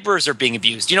Chinese laborers are being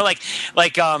abused.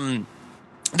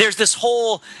 There's this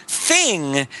whole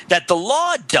thing that the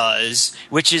law does,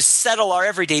 which is settle our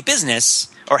everyday business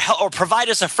or provide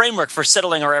us a framework for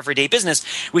settling our everyday business,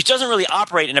 which doesn't really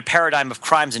operate in a paradigm of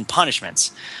crimes and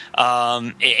punishments.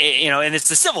 And it's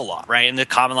the civil law, right? And the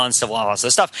common law and civil law, all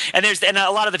this stuff. And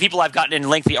a lot of the people I've gotten in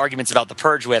lengthy arguments about the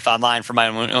purge with online for my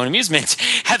own amusement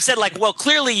have said like, well,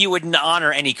 clearly you wouldn't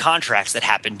honor any contracts that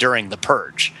happened during the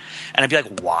purge. And I'd be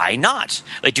like, why not?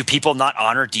 Like, do people not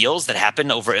honor deals that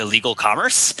happen over illegal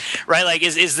commerce? Right? Like,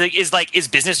 is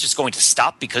business just going to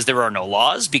stop because there are no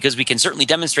laws? Because we can certainly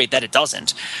demonstrate that it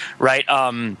doesn't. Right?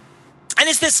 And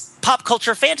it's this pop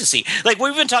culture fantasy. Like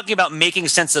we've been talking about making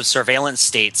sense of surveillance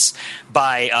states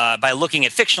by looking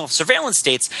at fictional surveillance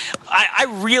states. I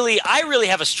really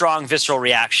have a strong visceral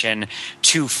reaction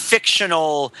to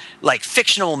fictional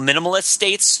minimalist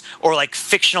states or like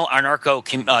fictional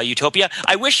anarcho utopia.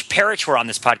 I wish Parrish were on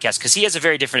this podcast because he has a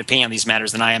very different opinion on these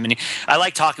matters than I am, and I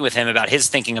like talking with him about his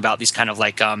thinking about these kind of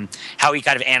like how he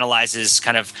kind of analyzes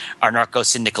kind of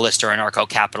anarcho-syndicalist or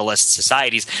anarcho-capitalist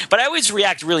societies. But I always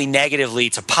react really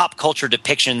negatively to pop culture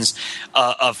depictions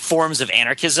of forms of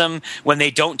anarchism when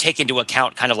they don't take into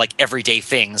account kind of like everyday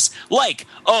things like,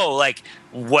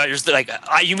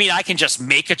 you mean I can just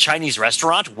make a Chinese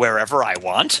restaurant wherever I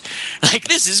want? Like,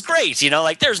 this is great.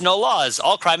 Like there's no laws.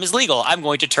 All crime is legal. I'm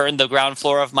going to turn the ground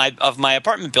floor of my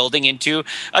apartment building into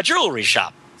a jewelry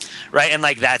shop. right? And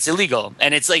like that's illegal.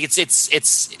 And it's like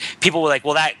it's people were like,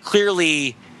 well, that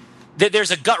clearly.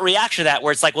 There's a gut reaction to that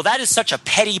where it's like, well, that is such a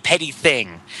petty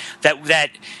thing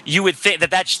that you would think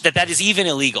that is even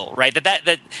illegal, right?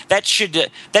 That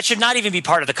should not even be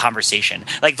part of the conversation.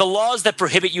 Like the laws that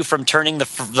prohibit you from turning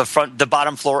the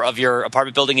bottom floor of your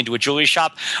apartment building into a jewelry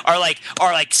shop are like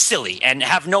silly and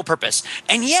have no purpose,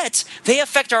 and yet they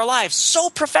affect our lives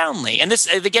so profoundly. And this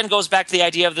again goes back to the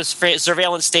idea of this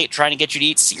surveillance state trying to get you to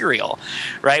eat cereal,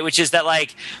 right? Which is that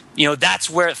like, you know, that's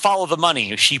where follow the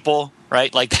money, sheeple.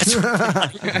 Right, like that's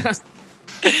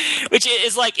which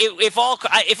is like if all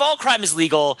crime is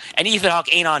legal and Ethan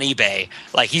Hawke ain't on eBay,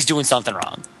 like he's doing something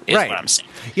wrong. Is right. What I'm saying.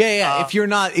 Yeah. If you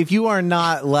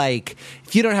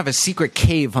don't have a secret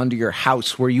cave under your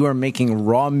house where you are making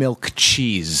raw milk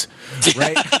cheese,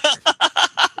 right?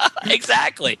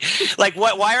 Exactly. Like,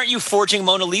 why aren't you forging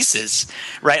Mona Lisas?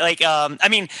 Right? Like, I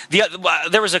mean,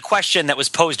 there was a question that was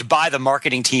posed by the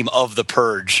marketing team of The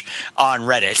Purge on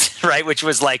Reddit, right? Which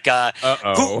was like, who?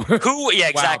 Yeah,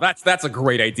 exactly. Wow, that's a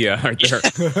great idea right there.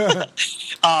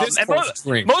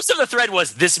 And most of the thread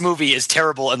was, this movie is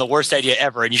terrible and the worst idea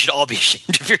ever, and you should all be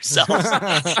ashamed of yourselves.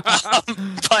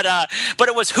 But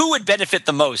it was who would benefit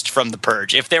the most from The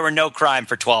Purge if there were no crime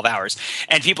for 12 hours.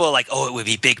 And people are like, oh, it would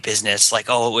be big business. Like,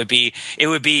 oh, it would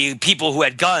be people who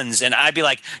had guns. And I'd be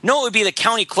like, no, it would be the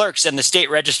county clerks and the state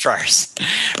registrars,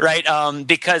 right?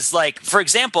 Because, like, for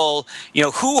example, you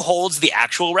know, who holds the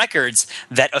actual records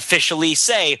that officially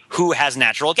say who has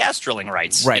natural gas drilling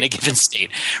rights in a given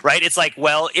state, right? It's like,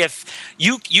 well, if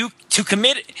you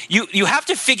have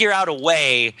to figure out a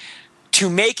way to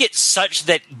make it such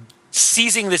that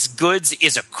seizing this goods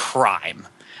is a crime.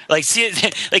 Like, see,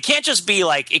 it can't just be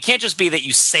that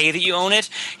you say that you own it.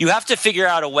 You have to figure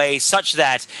out a way such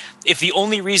that if the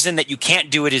only reason that you can't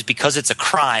do it is because it's a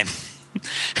crime.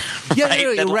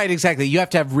 Yeah, right, exactly. You have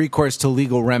to have recourse to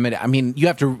legal remedy. I mean, you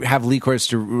have to have recourse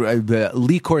to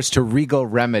legal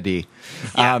remedy.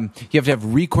 Yeah. You have to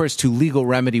have recourse to legal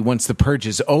remedy once the purge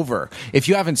is over. If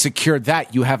you haven't secured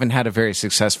that, you haven't had a very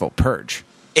successful purge.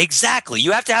 Exactly.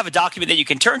 You have to have a document that you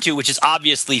can turn to, which is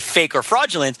obviously fake or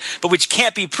fraudulent, but which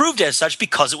can't be proved as such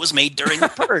because it was made during the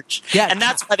purge. And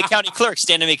that's why the county clerks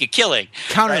stand to make a killing.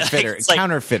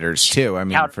 Counterfeiters too. I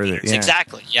mean,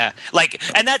 exactly. Yeah. Like,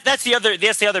 and that's the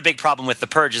other big problem with the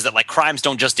purge is that like crimes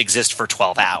don't just exist for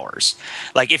 12 hours.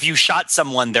 Like if you shot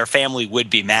someone, their family would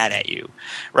be mad at you,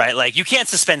 right? Like you can't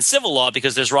suspend civil law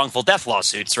because there's wrongful death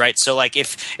lawsuits, right? So like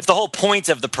if the whole point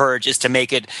of the purge is to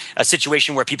make it a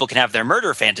situation where people can have their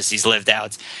murder fantasies lived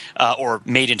out or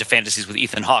made into fantasies with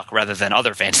Ethan Hawke rather than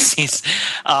other fantasies,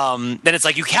 then it's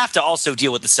like you have to also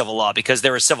deal with the civil law because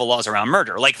there are civil laws around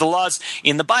murder. Like the laws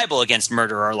in the Bible against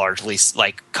murder are largely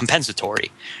like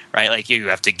compensatory, right? Like you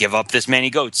have to give up this many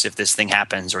goats if this thing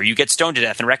happens, or you get stoned to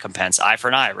death in recompense, eye for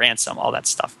an eye, ransom, all that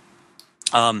stuff.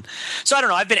 So I don't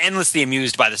know. I've been endlessly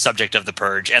amused by the subject of the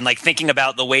purge and like thinking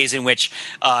about the ways in which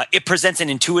it presents an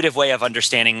intuitive way of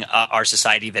understanding our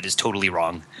society that is totally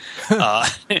wrong.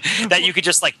 That you could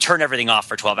just like turn everything off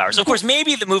for 12 hours. Of course,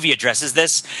 maybe the movie addresses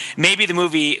this. Maybe the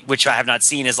movie, which I have not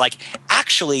seen, is like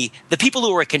actually the people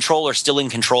who are in control are still in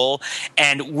control,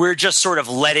 and we're just sort of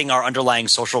letting our underlying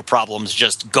social problems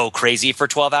just go crazy for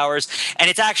 12 hours. And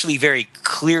it's actually very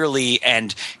clearly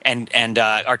and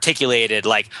articulated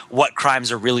like what crimes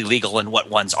are really legal and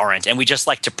what ones aren't, and we just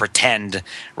like to pretend,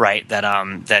 right,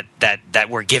 that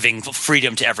we're giving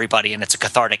freedom to everybody and it's a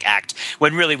cathartic act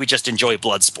when really we just enjoy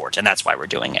blood sport, and that's why we're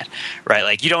doing it, right?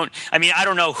 Like I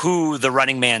don't know who the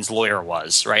Running Man's lawyer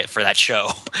was, right, for that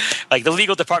show. Like the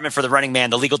legal department for the Running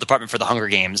Man, the legal department for the Hunger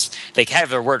Games, they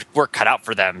have their work cut out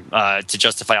for them to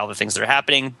justify all the things that are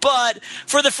happening, but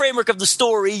for the framework of the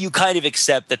story, you kind of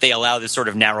accept that they allow this sort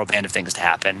of narrow band of things to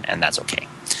happen, and that's okay.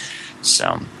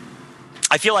 So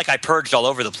I feel like I purged all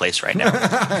over the place right now.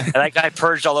 Like I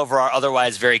purged all over our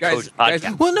otherwise very cogent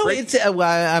podcast. Well, no, it's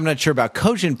I'm not sure about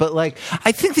cogent, but like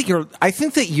I think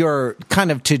that you're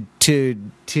kind of to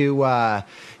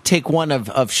take one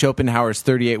of Schopenhauer's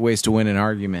 38 Ways to Win an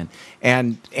Argument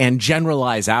and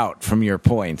generalize out from your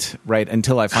point, right?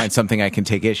 Until I find something I can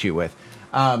take issue with.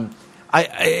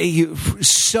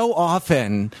 So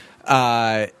often.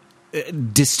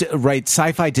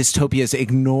 Sci-fi dystopias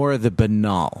ignore the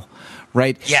banal,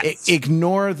 right? Yes.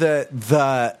 Ignore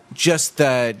the just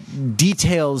the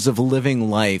details of living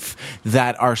life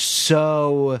that are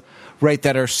so right,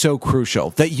 that are so crucial,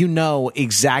 that you know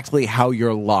exactly how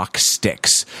your lock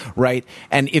sticks, right?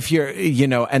 And if you're,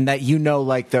 and that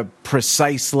like the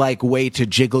precise like way to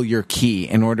jiggle your key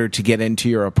in order to get into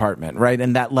your apartment, right?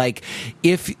 And that like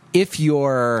if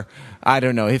you're, I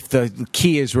don't know, if the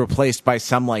key is replaced by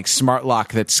some like smart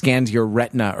lock that scans your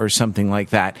retina or something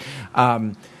like that,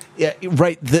 yeah,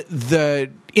 right. The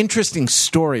interesting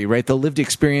story, right? The lived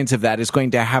experience of that is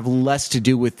going to have less to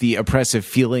do with the oppressive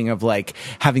feeling of like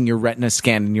having your retina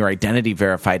scanned and your identity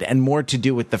verified, and more to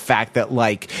do with the fact that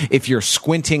like if you're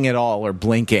squinting at all or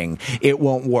blinking, it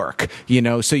won't work,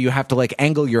 so you have to like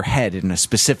angle your head in a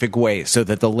specific way so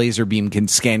that the laser beam can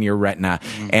scan your retina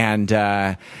and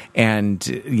get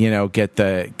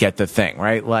the thing,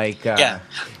 right? Like yeah.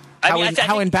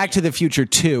 How in Back to the Future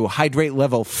 2, hydrate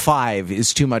level 5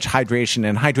 is too much hydration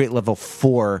and hydrate level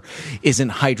 4 isn't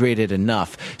hydrated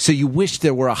enough. So you wish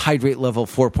there were a hydrate level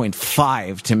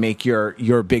 4.5 to make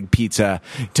your big pizza,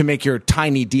 to make your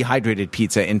tiny dehydrated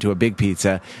pizza into a big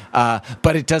pizza.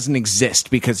 But it doesn't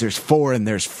exist because there's 4 and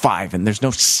there's 5 and there's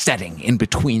no setting in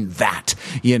between that,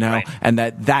 Right. And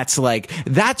that's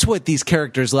what these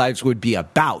characters' lives would be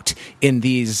about in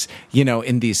these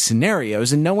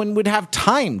scenarios, and no one would have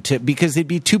time to, because they'd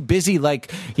be too busy,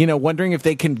 wondering if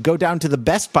they can go down to the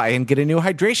Best Buy and get a new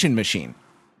hydration machine.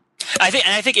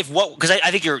 I think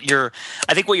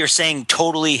what you're saying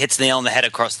totally hits the nail on the head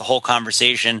across the whole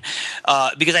conversation.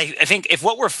 Because I think if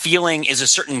what we're feeling is a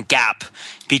certain gap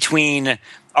between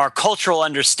our cultural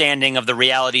understanding of the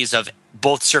realities of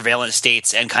both surveillance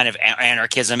states and kind of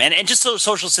anarchism and just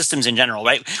social systems in general,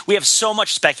 right? We have so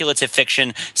much speculative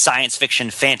fiction, science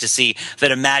fiction, fantasy that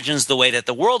imagines the way that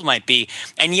the world might be.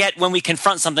 And yet when we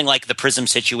confront something like the PRISM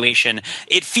situation,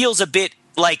 it feels a bit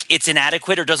like it's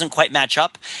inadequate or doesn't quite match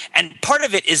up. And part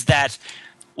of it is that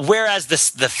whereas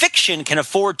the fiction can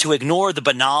afford to ignore the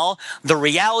banal, the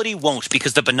reality won't,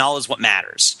 because the banal is what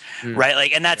matters, right?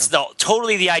 Like, and that's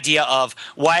totally the idea of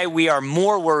why we are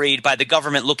more worried by the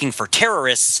government looking for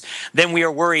terrorists than we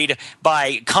are worried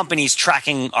by companies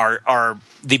tracking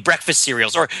the breakfast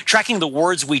cereals or tracking the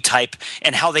words we type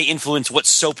and how they influence what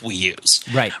soap we use.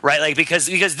 Right. Like, because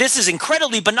this is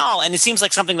incredibly banal and it seems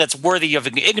like something that's worthy of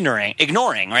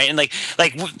ignoring, right? And like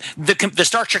the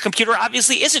Star Trek computer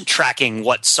obviously isn't tracking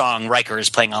what song Riker is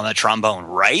playing on the trombone,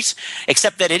 right?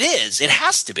 Except that it is. It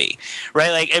has to be,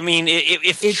 right? Like, I mean,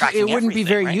 if it wouldn't be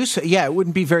very useful. Yeah, it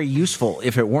wouldn't be very useful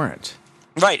if it weren't.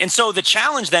 Right. And so the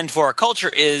challenge then for our culture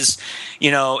is,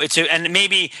 and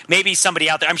maybe somebody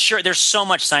out there, I'm sure there's so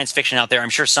much science fiction out there. I'm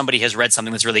sure somebody has read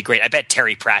something that's really great. I bet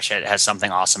Terry Pratchett has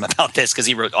something awesome about this because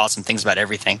he wrote awesome things about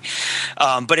everything.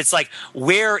 But it's like,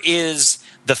 where is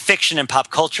the fiction and pop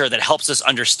culture that helps us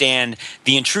understand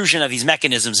the intrusion of these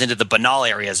mechanisms into the banal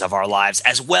areas of our lives,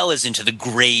 as well as into the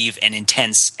grave and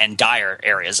intense and dire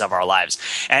areas of our lives?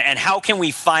 And how can we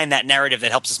find that narrative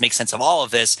that helps us make sense of all of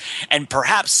this? And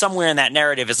perhaps somewhere in that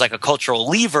narrative is like a cultural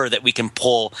lever that we can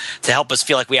pull to help us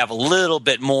feel like we have a little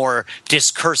bit more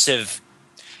discursive,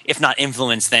 if not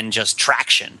influence, than just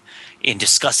traction in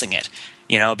discussing it.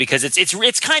 Because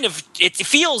it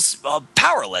feels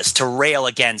powerless to rail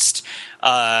against,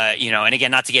 and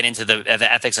again, not to get into the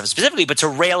ethics of it specifically, but to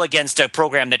rail against a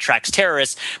program that tracks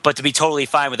terrorists, but to be totally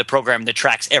fine with a program that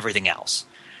tracks everything else.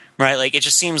 Right, like it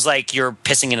just seems like you're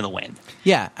pissing into the wind.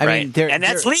 Yeah, I mean, and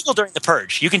that's legal during the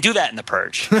Purge. You can do that in the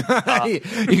Purge.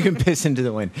 You can piss into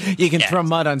the wind. You can throw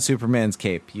mud on Superman's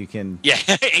cape. You can. Yeah,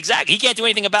 exactly. He can't do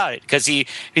anything about it because he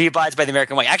abides by the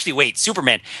American way. Actually, wait,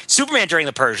 Superman during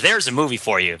the Purge. There's a movie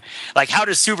for you. Like, how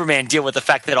does Superman deal with the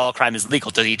fact that all crime is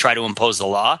legal? Does he try to impose the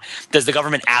law? Does the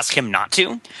government ask him not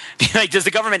to? Like, does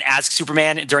the government ask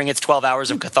Superman during its 12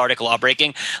 hours of cathartic law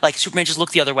breaking, like, Superman, just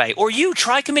look the other way, or you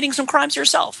try committing some crimes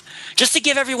yourself? Just to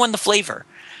give everyone the flavor.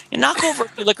 You knock over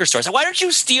the liquor store. So why don't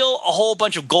you steal a whole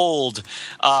bunch of gold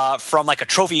from like a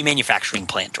trophy manufacturing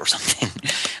plant or something?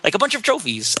 Like a bunch of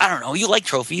trophies. I don't know. You like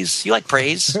trophies. You like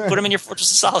praise. Put them in your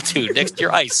Fortress of Solitude next to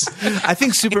your ice. I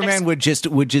think Superman would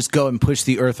just go and push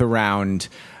the Earth around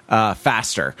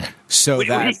faster so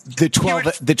that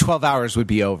the 12 hours would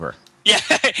be over. Yeah,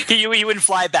 you wouldn't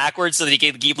fly backwards so that you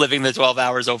could keep living the 12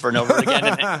 hours over and over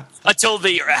again until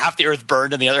half the Earth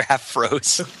burned and the other half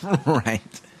froze. Right.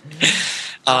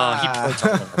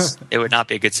 It would not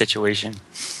be a good situation.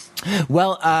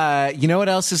 Well, you know what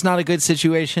else is not a good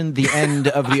situation? The end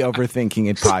of the Overthinking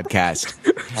It podcast.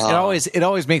 It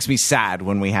always makes me sad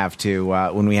when we have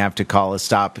to call a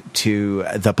stop to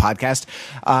the podcast.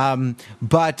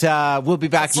 But we'll be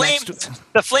back next.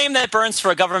 The flame that burns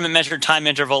for a government measured time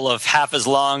interval of half as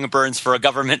long burns for a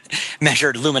government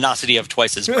measured luminosity of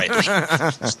twice as brightly.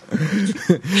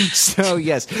 So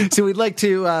yes, so we'd like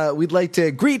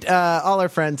to greet all our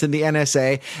friends in the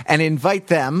NSA and invite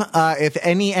them. If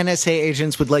any NSA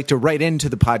agents would like to write into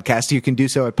the podcast, you can do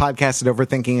so at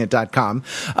podcast@overthinkingit.com.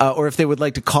 Or if they would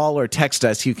like to call or text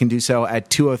us, you can do so at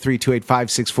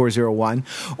 203-285-6401.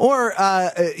 Or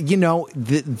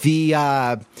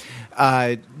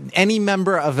any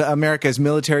member of America's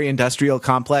military-industrial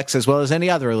complex, as well as any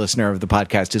other listener of the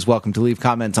podcast, is welcome to leave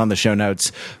comments on the show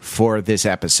notes for this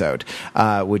episode,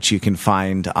 which you can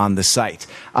find on the site.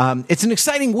 It's an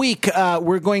exciting week.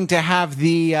 We're going to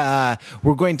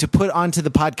put onto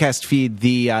the podcast feed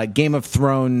the Game of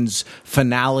Thrones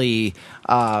finale.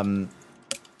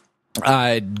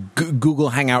 Google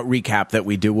Hangout recap that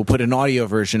we do. We'll put an audio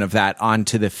version of that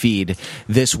onto the feed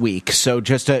this week. So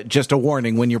just a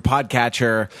warning: when your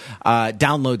podcatcher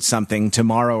downloads something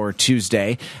tomorrow or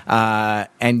Tuesday,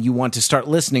 and you want to start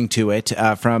listening to it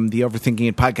from the Overthinking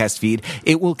It podcast feed,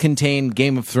 it will contain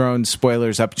Game of Thrones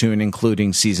spoilers up to and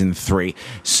including season 3.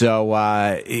 So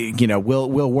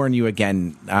we'll warn you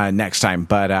again next time,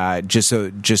 but just so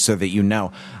that you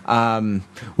know.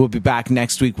 We'll be back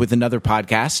next week with another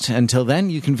podcast. Until then,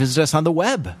 you can visit us on the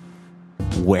web.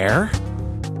 Where?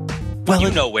 Well, you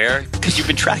know where, because you've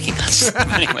been tracking us.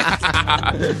 Anyway.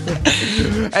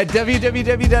 At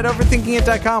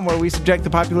www.overthinkingit.com, where we subject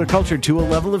the popular culture to a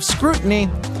level of scrutiny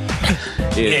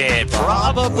it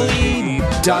probably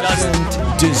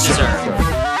doesn't deserve.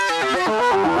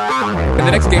 Can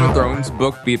the next Game of Thrones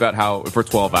book be about how, for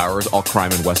 12 hours, all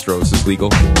crime in Westeros is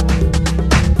legal?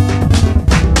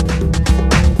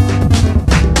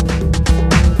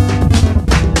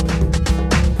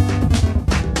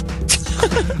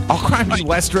 All crime in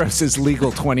Westeros is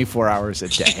legal 24 hours a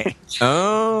day.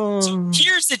 Oh. So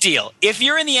here's the deal. If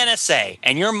you're in the NSA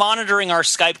and you're monitoring our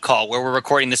Skype call where we're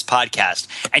recording this podcast,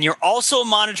 and you're also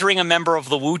monitoring a member of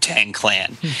the Wu-Tang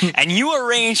Clan, and you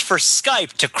arrange for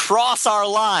Skype to cross our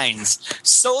lines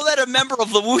so that a member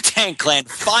of the Wu-Tang Clan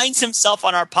finds himself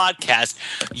on our podcast,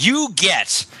 you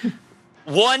get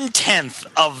 1/10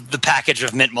 of the package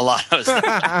of Mint Milanos.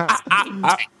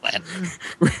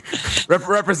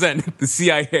 Represent the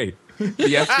CIA,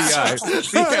 the FBI, the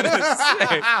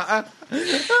NSA.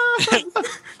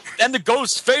 And the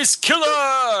Ghostface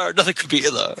Killer. Nothing could be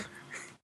iller.